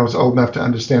later when I was old enough to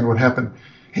understand what happened.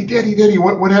 Hey, Daddy,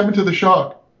 what happened to the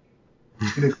shark?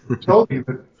 He told me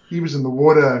that he was in the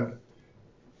water,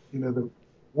 and, the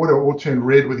water all turned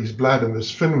red with his blood, and this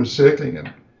fin was circling him.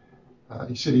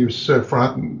 He said he was so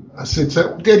frightened. I said,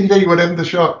 so, Daddy, what happened to the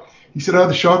shark? He said,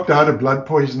 the shark died of blood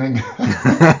poisoning.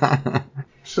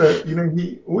 So,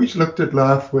 he always looked at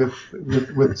life with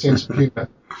a sense of humor.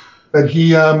 But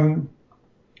he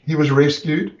was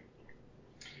rescued,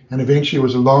 and eventually it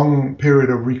was a long period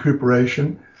of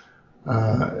recuperation.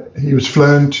 He was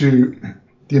flown to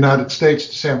the United States,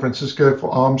 to San Francisco, for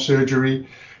arm surgery,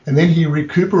 and then he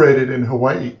recuperated in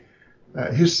Hawaii.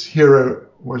 His hero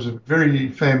was a very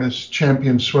famous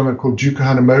champion swimmer called Juku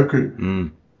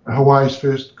Hanamoku, Hawaii's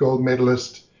first gold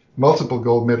medalist, multiple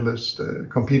gold medalist,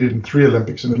 competed in 3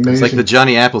 Olympics. An amazing. It's like the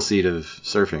Johnny Appleseed of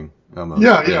surfing, almost.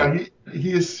 Yeah.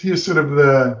 He is sort of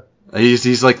the.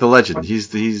 He's like the legend. He's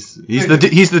the Duke.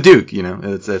 He's the Duke. He's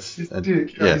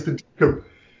the Duke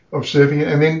of surfing,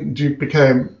 and then Duke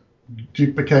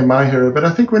became my hero. But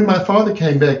I think when my father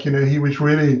came back, he was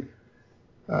really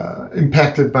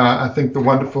impacted by, I think, the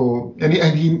wonderful, and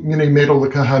he met all the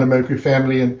Kahanamoku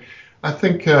family, and I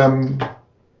think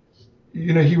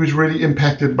he was really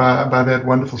impacted by that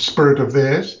wonderful spirit of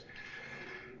theirs.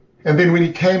 And then when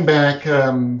he came back,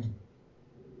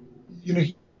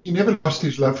 he never lost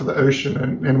his love for the ocean.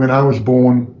 And when I was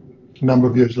born a number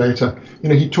of years later,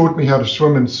 he taught me how to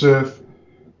swim and surf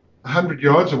 100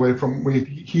 yards away from where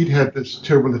he'd had this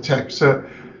terrible attack. So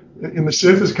in the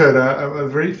surfer's code, our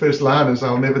very first line is,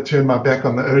 I'll never turn my back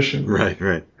on the ocean. Right.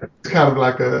 It's kind of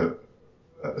like a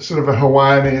sort of a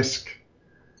Hawaiian-esque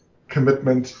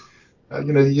commitment.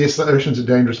 Yes, the ocean's a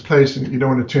dangerous place and you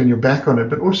don't want to turn your back on it,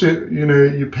 but also,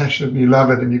 you're passionate and you love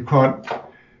it and you can't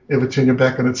ever turn your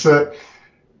back on it. So,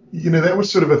 that was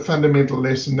sort of a fundamental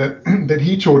lesson that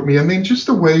he taught me. And then just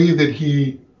the way that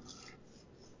he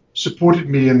supported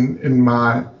me in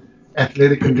my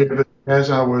athletic endeavor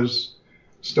as I was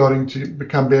starting to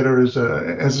become better as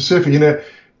a surfer.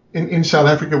 In South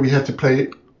Africa, we had to play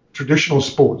traditional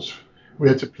sports. We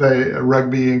had to play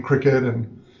rugby and cricket,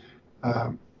 and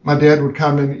my dad would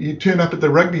come and he'd turn up at the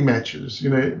rugby matches,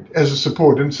 as a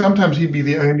support. And sometimes he'd be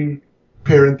the only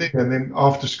parent there. And then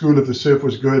after school, if the surf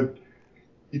was good,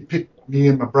 he'd pick me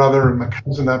and my brother and my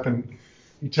cousin up and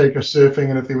he'd take us surfing.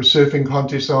 And if there were surfing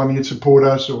contests on, he'd support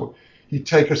us, or he'd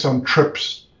take us on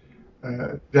trips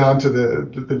down to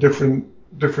the different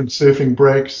surfing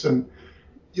breaks. And,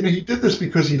 he did this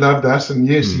because he loved us. And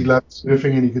yes, he loved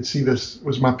surfing and he could see this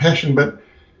was my passion. But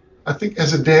I think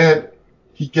as a dad,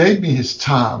 he gave me his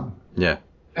time. Yeah.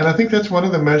 And I think that's one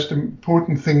of the most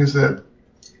important things that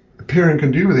a parent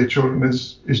can do with their children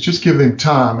is just give them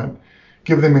time and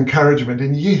give them encouragement.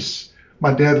 And yes,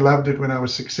 my dad loved it when I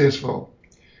was successful,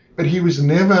 but he was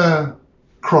never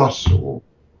cross, or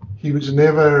he was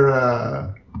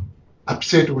never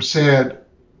upset or sad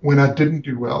when I didn't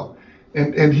do well.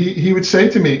 And he would say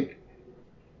to me,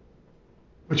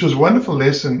 which was a wonderful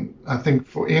lesson, I think,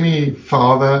 for any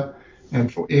father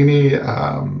and for any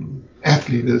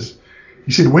athlete, is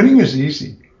he said, winning is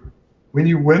easy. When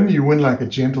you win like a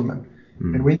gentleman.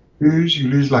 And when you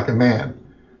lose like a man.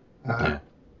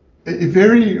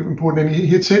 Very important. And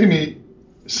he'd say to me,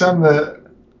 son,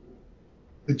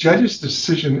 the judge's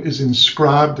decision is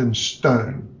inscribed in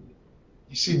stone.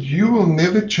 He said, you will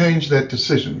never change that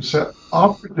decision. So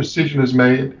after a decision is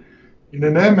made, no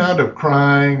amount of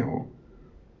crying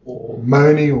or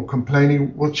moaning or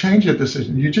complaining will change that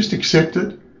decision. You just accept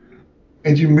it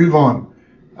and you move on.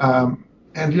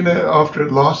 And, after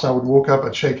it lost, I would walk up,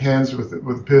 I'd shake hands with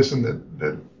the person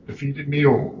that defeated me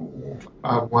or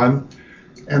I won,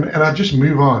 and I'd just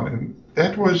move on. And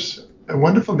that was a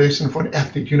wonderful lesson for an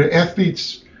athlete.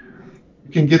 Athletes,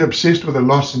 you can get obsessed with a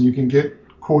loss and you can get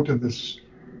caught in this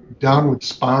downward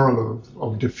spiral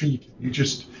of defeat. You're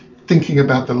just thinking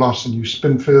about the loss and you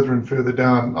spin further and further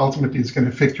down. Ultimately, it's going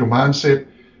to affect your mindset.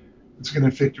 It's going to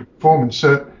affect your performance.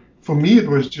 So for me, it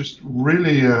was just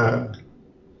really,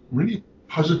 really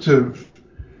positive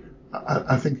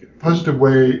I think, a positive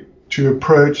way to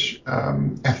approach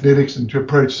athletics and to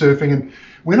approach surfing. And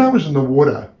when I was in the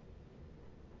water,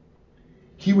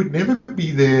 he would never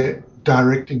be there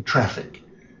directing traffic.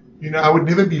 I would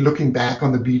never be looking back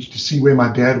on the beach to see where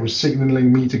my dad was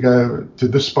signaling me to go to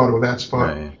this spot or that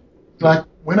spot. Right. Like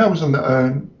when I was in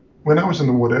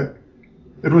the water,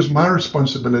 it was my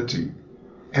responsibility,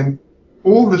 and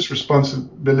all this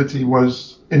responsibility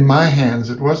was in my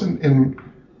hands. It wasn't in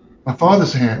my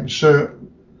father's hands. So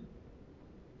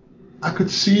I could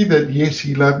see that, yes,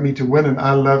 he loved me to win, and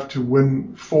I loved to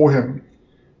win for him.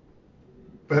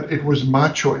 But it was my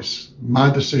choice,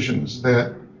 my decisions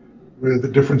that were the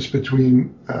difference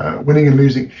between winning and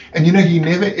losing. And he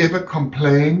never ever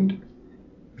complained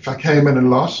if I came in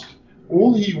and lost.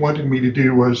 All he wanted me to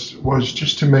do was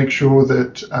just to make sure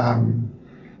that I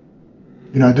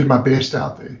did my best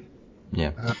out there.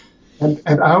 Yeah.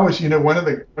 And I was, one of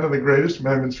the greatest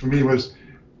moments for me was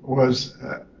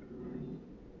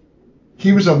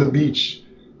he was on the beach.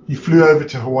 He flew over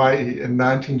to Hawaii in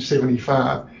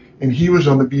 1975, and he was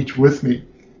on the beach with me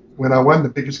when I won the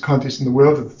biggest contest in the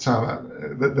world at the time,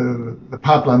 the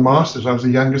Pipeline Masters. I was the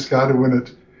youngest guy to win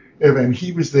it ever, and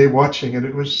he was there watching, and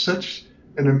it was such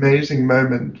an amazing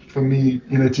moment for me,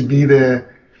 to be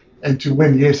there and to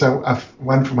win. Yes, I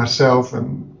won for myself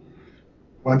and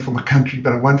won for my country,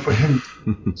 but I won for him.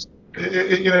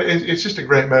 It's just a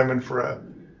great moment for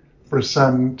a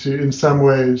son to, in some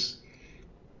ways,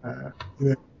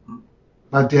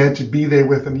 my dad to be there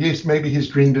with him. Yes, maybe his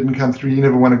dream didn't come through. He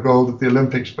never won a gold at the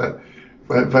Olympics, but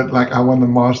like I won the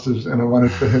Masters and I won it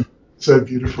for him. So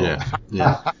beautiful.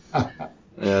 Yeah,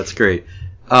 that's great.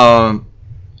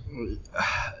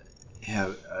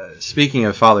 Speaking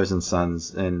of fathers and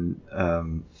sons, and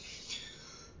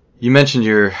you mentioned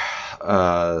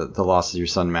the loss of your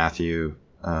son Matthew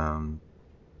to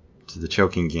the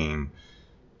choking game,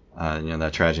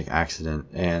 that tragic accident,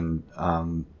 and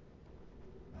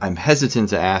I'm hesitant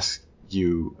to ask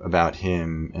you about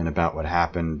him and about what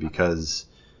happened because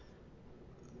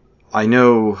I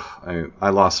know I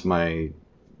lost my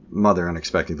mother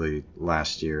unexpectedly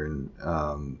last year, and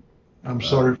I'm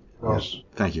sorry for the loss.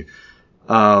 Thank you.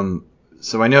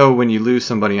 So I know when you lose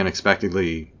somebody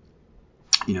unexpectedly,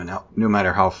 no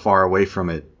matter how far away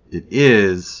from it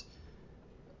is,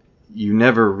 you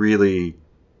never really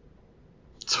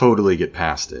totally get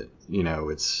past it.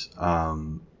 It's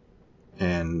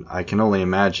and I can only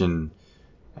imagine.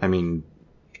 I mean,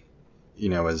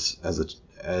 as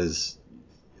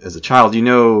a child,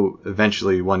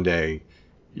 eventually one day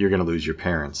you're going to lose your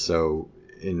parents. So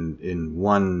in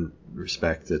one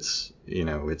respect, it's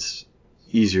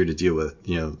easier to deal with,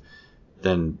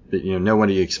 than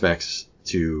nobody expects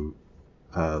to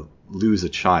lose a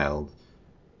child.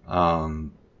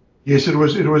 Yes, it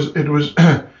was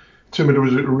Tim, it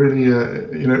was really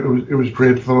it was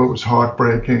dreadful. It was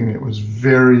heartbreaking.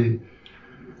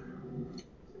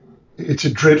 It's a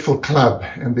dreadful club,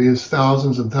 and there's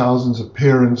thousands and thousands of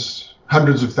parents,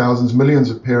 hundreds of thousands, millions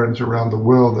of parents around the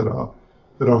world that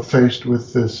are faced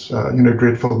with this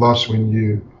dreadful loss when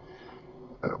you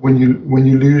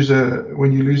lose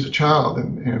a child,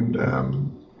 and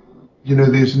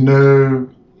there's no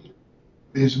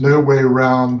way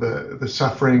around the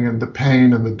suffering and the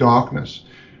pain and the darkness.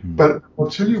 But I'll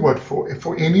tell you what, for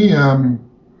anyone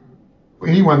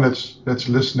that's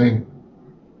listening,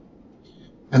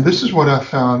 and this is what I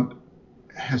found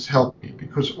has helped me,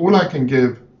 because all I can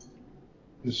give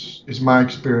is my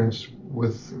experience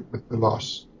with the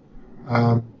loss.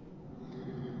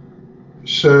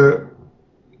 So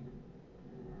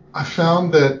I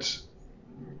found that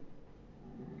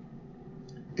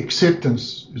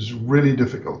acceptance is really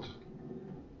difficult,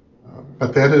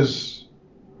 but there's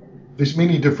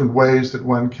many different ways that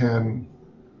one can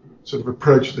sort of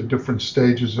approach the different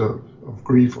stages of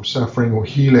grief or suffering or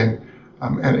healing.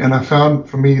 And I found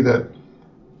for me that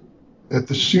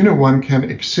the sooner one can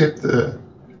accept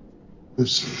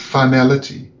this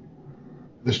finality,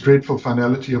 this dreadful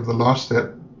finality of the loss,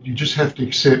 that you just have to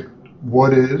accept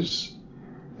what is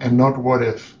and not what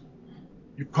if.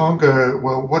 You can't go,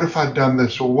 well, what if I'd done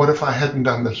this, or what if I hadn't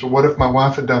done this, or what if my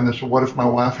wife had done this, or what if my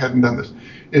wife hadn't done this.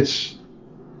 It's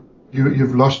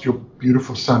you've lost your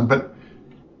beautiful son, but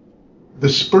the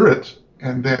spirit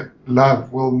and that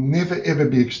love will never ever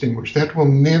be extinguished. That will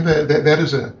never. That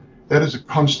is a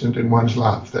constant in one's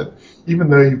life. That even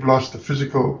though you've lost that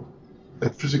physical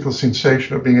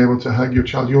sensation of being able to hug your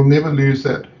child, you'll never lose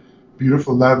that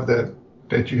beautiful love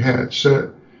that you had.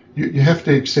 So you have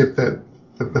to accept that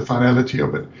the finality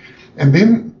of it, and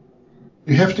then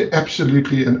you have to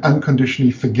absolutely and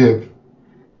unconditionally forgive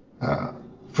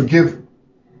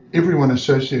everyone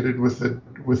associated with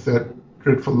that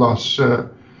dreadful loss.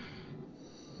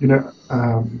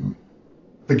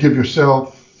 Forgive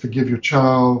yourself, forgive your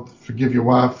child, forgive your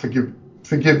wife,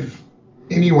 forgive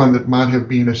anyone that might have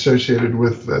been associated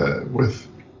with the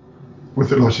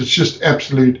loss. It's just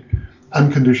absolute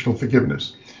unconditional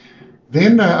forgiveness.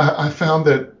 Then I found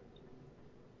that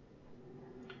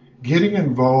getting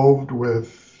involved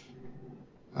with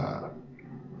a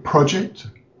project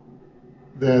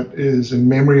that is in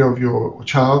memory of your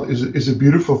child is a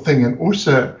beautiful thing. And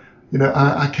also,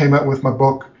 I came up with my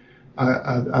book.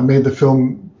 I made the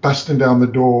film Busting Down the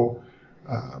Door.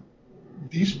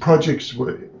 These projects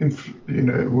were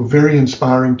very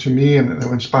inspiring to me, and they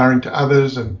were inspiring to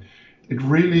others. And it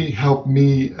really helped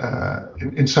me,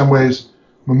 in some ways,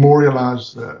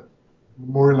 memorialize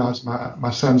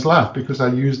my son's life, because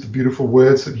I used the beautiful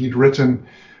words that he'd written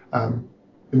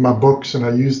in my books, and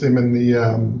I used them in the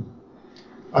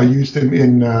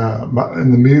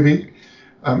movie.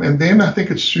 And then I think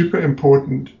it's super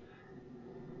important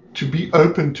to be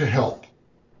open to help.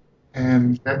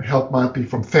 And that help might be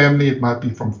from family, it might be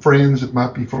from friends, it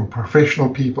might be from professional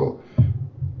people.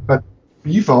 But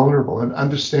be vulnerable and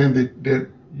understand that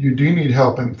you do need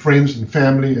help, and friends and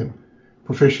family and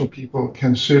professional people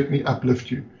can certainly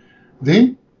uplift you.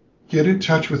 Then get in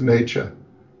touch with nature,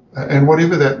 and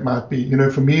whatever that might be.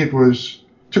 For me,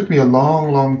 took me a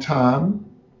long, long time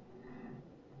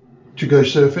to go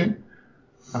surfing.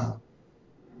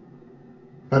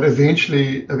 But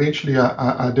eventually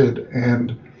I did.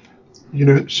 And,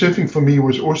 surfing for me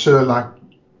was also like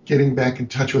getting back in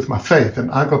touch with my faith. And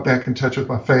I got back in touch with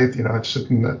my faith. I'd sit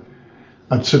in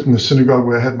the synagogue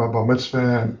where I had my bar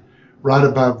mitzvah, and right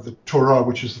above the Torah,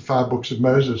 which is the 5 books of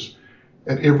Moses,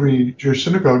 at every Jewish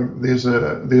synagogue, there's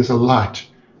a light.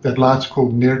 That light's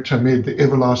called Ner Tamed, the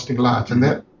everlasting light. And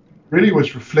that really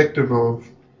was reflective of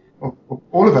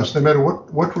all of us, no matter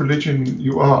what religion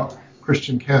you are,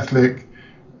 Christian, Catholic,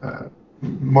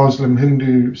 Muslim,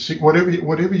 Hindu, Sikh, whatever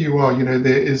you are,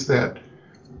 there's that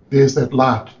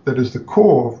light that is the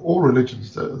core of all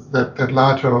religions, that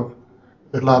light of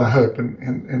hope,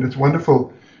 and it's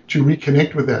wonderful to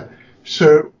reconnect with that.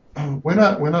 So when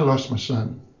I lost my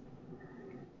son,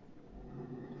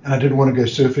 and I didn't want to go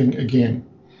surfing again,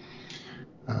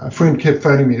 a friend kept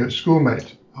phoning me, a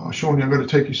schoolmate. Oh, Shawnee, I've got to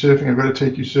take you surfing. I've got to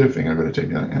take you surfing. I've got to take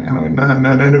you. And I went, no.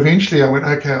 And eventually I went,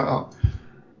 okay, I'll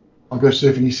go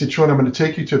surfing. He said, Sean, I'm going to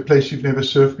take you to a place you've never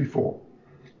surfed before.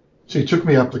 So he took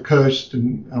me up the coast,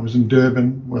 and I was in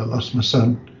Durban, where I lost my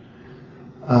son.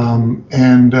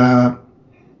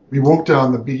 We walked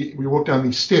down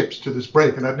these steps to this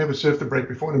break, and I'd never surfed a break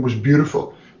before, and it was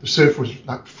beautiful. The surf was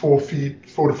like 4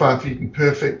 to 5 feet, and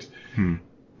perfect.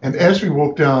 And as we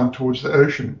walked down towards the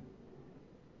ocean,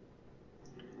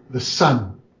 the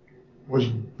sun was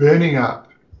burning up,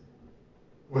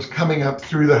 was coming up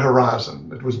through the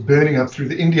horizon. It was burning up through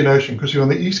the Indian Ocean, because you're on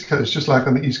the East Coast, just like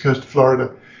on the East Coast of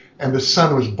Florida, and the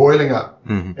sun was boiling up.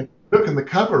 Mm-hmm. And look in the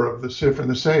cover of The Surfer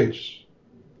and the Sage.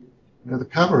 The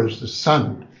cover is the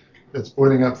sun that's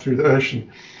boiling up through the ocean.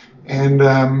 And,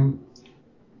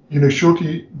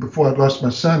 shortly before I'd lost my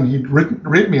son, he'd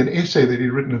read me an essay that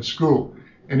he'd written at school,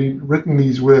 and he'd written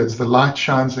these words, "The light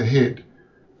shines ahead."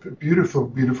 Beautiful,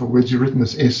 beautiful words. He'd written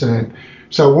this essay. And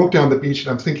so I walked down the beach, and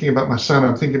I'm thinking about my son.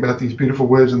 I'm thinking about these beautiful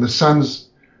words, and the sun's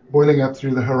boiling up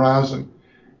through the horizon.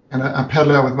 And I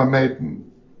paddle out with my mate, and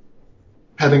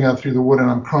paddling out through the water,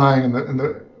 and I'm crying, and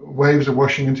the waves are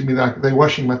washing into me, like they're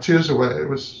washing my tears away. It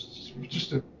was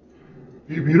just a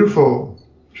beautiful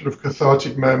sort of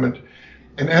cathartic moment.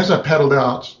 And as I paddled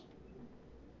out,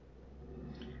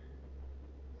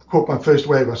 I caught my first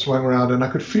wave. I swung around, and I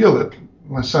could feel it.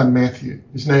 My son Matthew,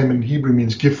 his name in Hebrew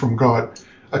means gift from God.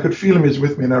 I could feel him. He was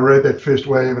with me, and I rode that first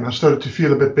wave, and I started to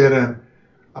feel a bit better. And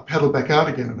I paddled back out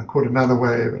again, and I caught another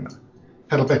wave, and I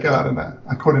paddled back out, and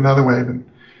I caught another wave. And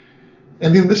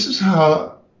then this is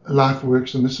how life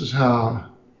works, and this is how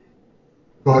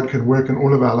God can work in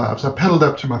all of our lives. I paddled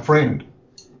up to my friend,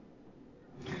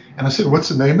 and I said, "What's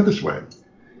the name of this wave?"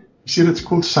 He said, "It's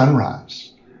called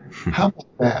sunrise." How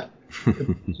about that?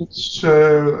 It's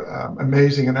so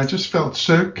amazing, and I just felt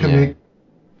so connected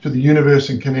to the universe,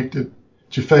 and connected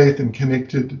to faith, and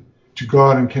connected to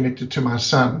God, and connected to my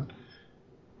son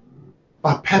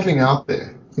by paddling out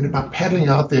there. By paddling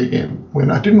out there again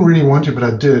when I didn't really want to, but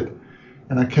I did,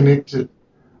 and I connected,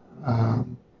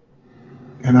 and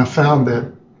I found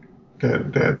that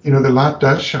the light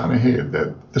does shine ahead,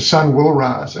 that the sun will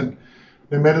rise, and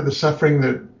no matter the suffering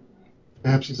that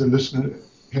perhaps as a listener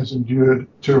has endured,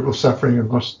 terrible suffering and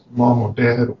lost mom or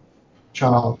dad or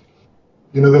child,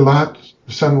 the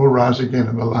sun will rise again,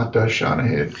 and the light does shine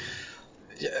ahead.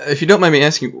 if you don't mind me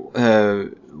asking,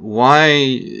 why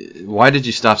did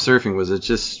you stop surfing? Was it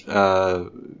just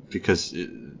because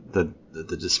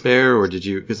the despair, or did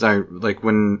you? Because I like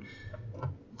when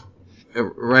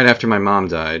right after my mom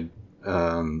died,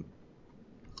 I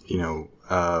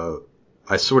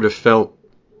sort of felt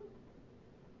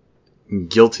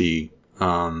guilty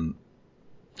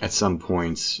at some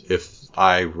points if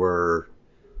I were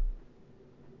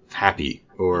happy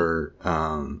or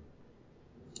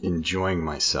enjoying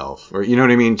myself, or you know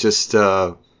what I mean. Just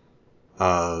it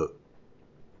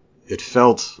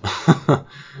felt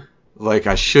like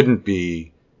I shouldn't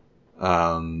be,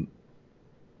 I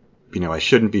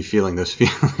shouldn't be feeling those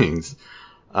feelings.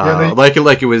 Like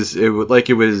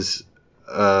it was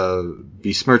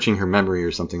besmirching her memory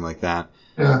or something like that.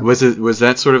 Yeah. Was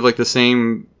that sort of like the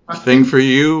same thing for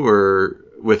you, or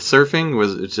with surfing?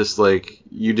 Was it just like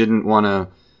you didn't want to,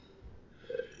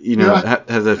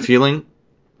 have that feeling?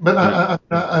 But I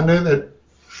know that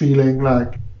feeling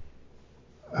like,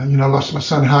 I lost my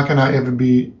son. How can I ever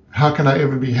be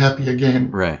happy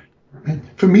again? Right.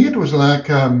 For me, it was like,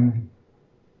 the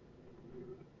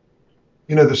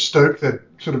stoke, that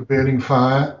sort of burning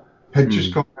fire, had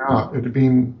just gone out. It had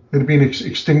been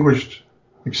extinguished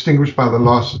by the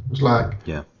loss. It was like,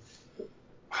 yeah,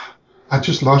 I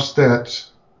just lost that.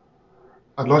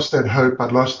 I'd lost that hope.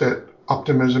 I'd lost that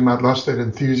optimism. I'd lost that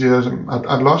enthusiasm.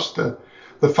 I'd lost the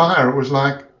fire. It was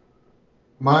like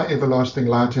my everlasting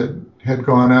light had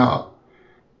gone out,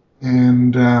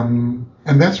 and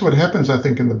that's what happens, I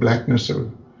think, in the blackness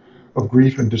of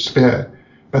grief and despair.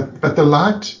 But the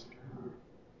light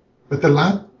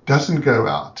doesn't go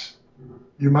out.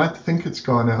 You might think it's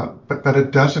gone out, but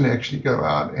it doesn't actually go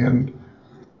out. And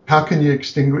how can you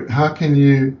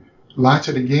light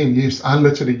it again? Yes, I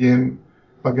lit it again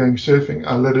by going surfing.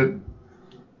 I lit it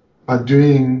by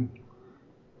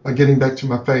getting back to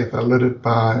my faith. I lit it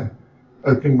by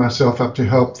opening myself up to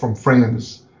help from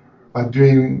friends, by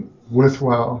doing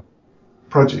worthwhile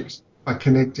projects, by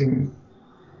connecting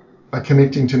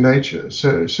to nature.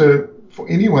 So for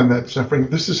anyone that's suffering,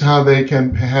 this is how they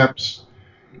can perhaps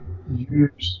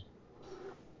use,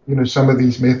 some of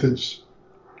these methods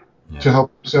to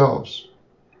help themselves.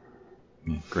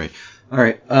 Yeah, great. All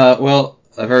right. Well,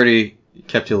 I've already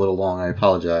kept you a little long. I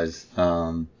apologize.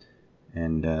 Don't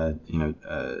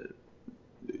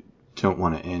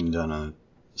want to end on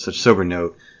such sober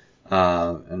note.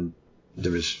 And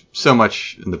there was so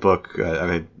much in the book.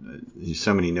 I had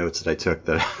so many notes that I took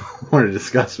that I wanted to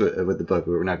discuss with the book,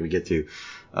 but we're not going to get to.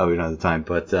 We don't have the time.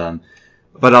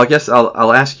 But I guess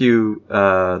I'll ask you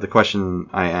the question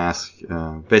I ask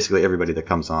basically everybody that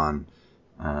comes on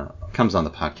the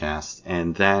podcast,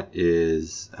 and that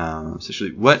is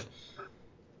essentially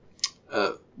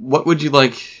what would you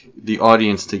like the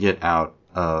audience to get out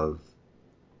of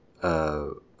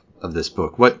this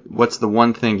book? What's the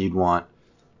one thing you'd want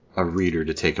a reader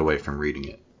to take away from reading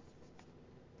it?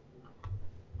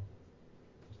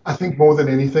 I think more than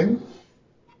anything,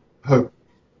 hope.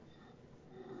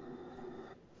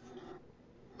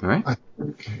 All right.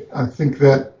 I think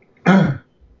that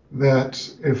that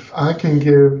if I can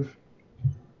give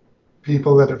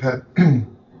people that have had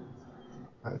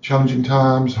challenging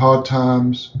times, hard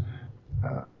times,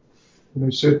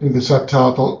 certainly the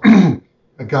subtitle,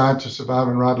 A Guide to Survive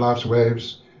and Ride Life's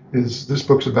Waves, is this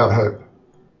book's about hope.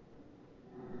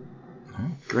 All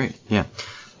right, great. Yeah.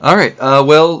 All right.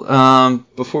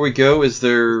 Before we go, is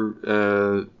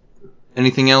there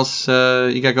anything else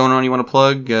you got going on you want to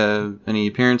plug? Any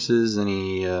appearances?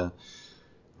 Any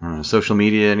social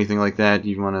media? Anything like that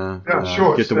you want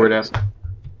to get the word out?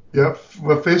 Yeah.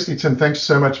 Well, firstly, Tim, thanks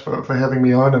so much for having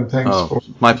me on, and thanks for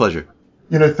my pleasure.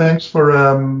 Thanks for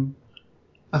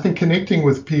I think connecting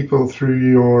with people through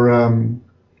your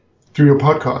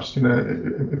podcast.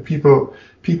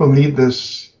 People need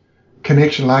this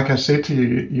connection. Like I said to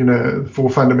you, the 4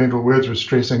 fundamental words were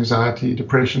stress, anxiety,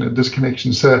 depression, and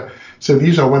disconnection. So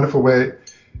these are a wonderful way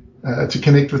to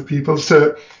connect with people.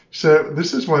 So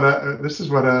this is what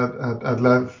I'd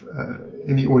love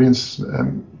any audience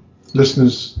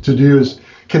listeners to do, is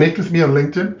connect with me on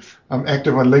LinkedIn. I'm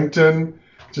active on LinkedIn.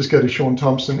 Just go to Shaun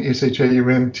Tomson,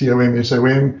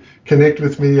 ShaunTomson. Connect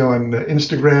with me on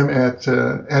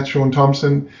Instagram at Shaun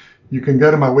Tomson. You can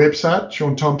go to my website,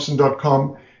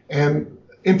 ShaunTomson.com, and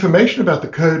information about the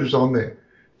code is on there.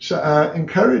 So I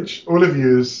encourage all of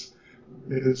you is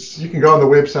you can go on the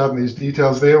website and there's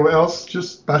details there, or else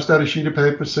just bust out a sheet of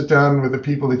paper, sit down with the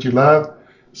people that you love,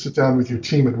 sit down with your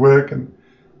team at work, and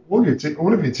all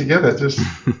of you together, just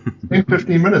 10,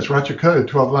 15 minutes, write your code,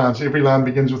 12 lines. Every line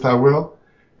begins with I will,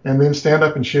 and then stand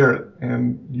up and share it.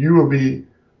 And you will be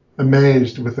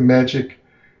amazed with the magic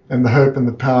and the hope and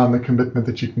the power and the commitment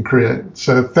that you can create.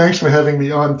 So thanks for having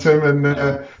me on, Tim, and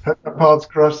hope our paths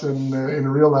cross in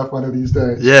real life one of these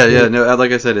days. Yeah. No,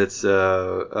 like I said, it's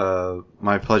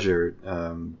my pleasure.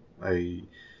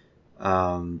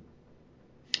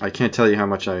 I can't tell you how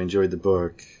much I enjoyed the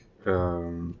book.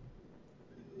 And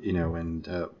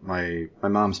my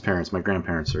mom's parents, my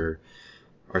grandparents are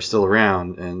still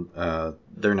around, and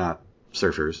they're not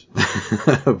surfers,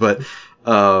 but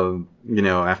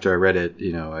after I read it,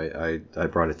 I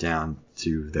brought it down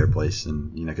to their place,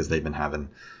 and because they've been having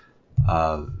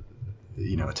a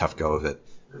tough go of it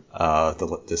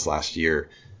this last year,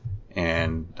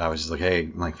 and I was just like, hey,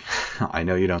 I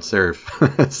know you don't surf,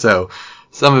 so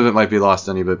some of it might be lost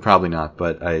on you, but probably not.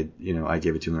 But I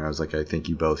gave it to them, and I was like, I think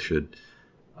you both should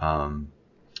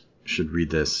read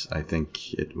this. I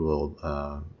think it will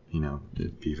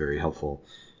it'd be very helpful.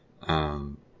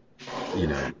 And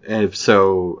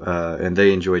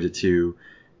they enjoyed it too,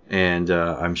 and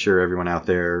I'm sure everyone out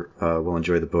there will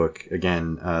enjoy the book.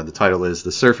 Again, the title is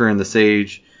The Surfer and the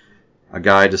Sage, A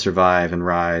Guide to Survive and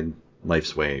Ride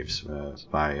Life's Waves,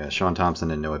 by Sean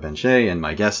Thompson and Noah Benchay, and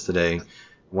my guest today,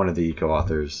 one of the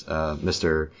co-authors,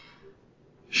 Mr.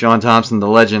 Sean Thompson, the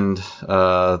legend,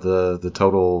 the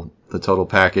total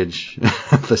package,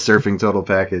 the surfing total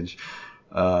package,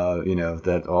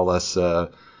 that all us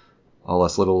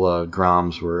little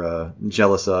Groms were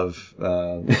jealous of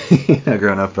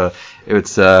growing up.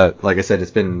 It's like I said,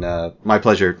 it's been my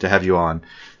pleasure to have you on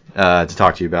to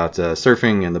talk to you about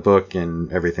surfing and the book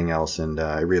and everything else, and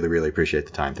I really, really appreciate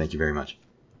the time. Thank you very much.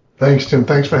 Thanks, Tim.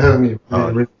 Thanks for having me.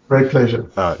 Great pleasure.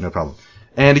 No problem.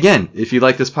 And again, if you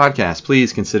like this podcast,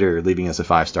 please consider leaving us a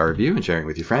 5-star review and sharing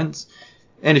with your friends.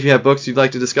 And if you have books you'd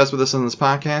like to discuss with us on this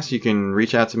podcast, you can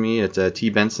reach out to me at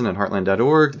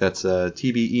tbenson@heartland.org. That's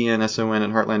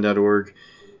tbenson@heartland.org.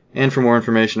 And for more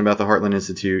information about the Heartland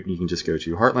Institute, you can just go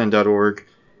to heartland.org.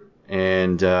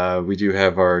 And we do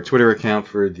have our Twitter account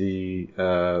for the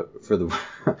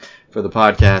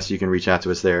podcast. You can reach out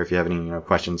to us there if you have any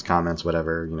questions, comments,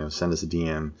 whatever. Send us a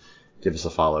DM, give us a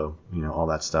follow. All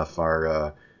that stuff.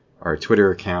 Our Twitter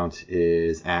account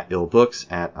is @illbooks,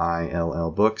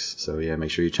 @ILLbooks. So yeah, make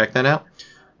sure you check that out.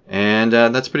 And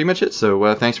that's pretty much it.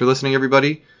 So thanks for listening,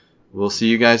 everybody. We'll see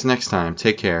you guys next time.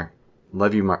 Take care.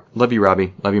 Love you,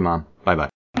 Robbie. Love you, Mom. Bye-bye.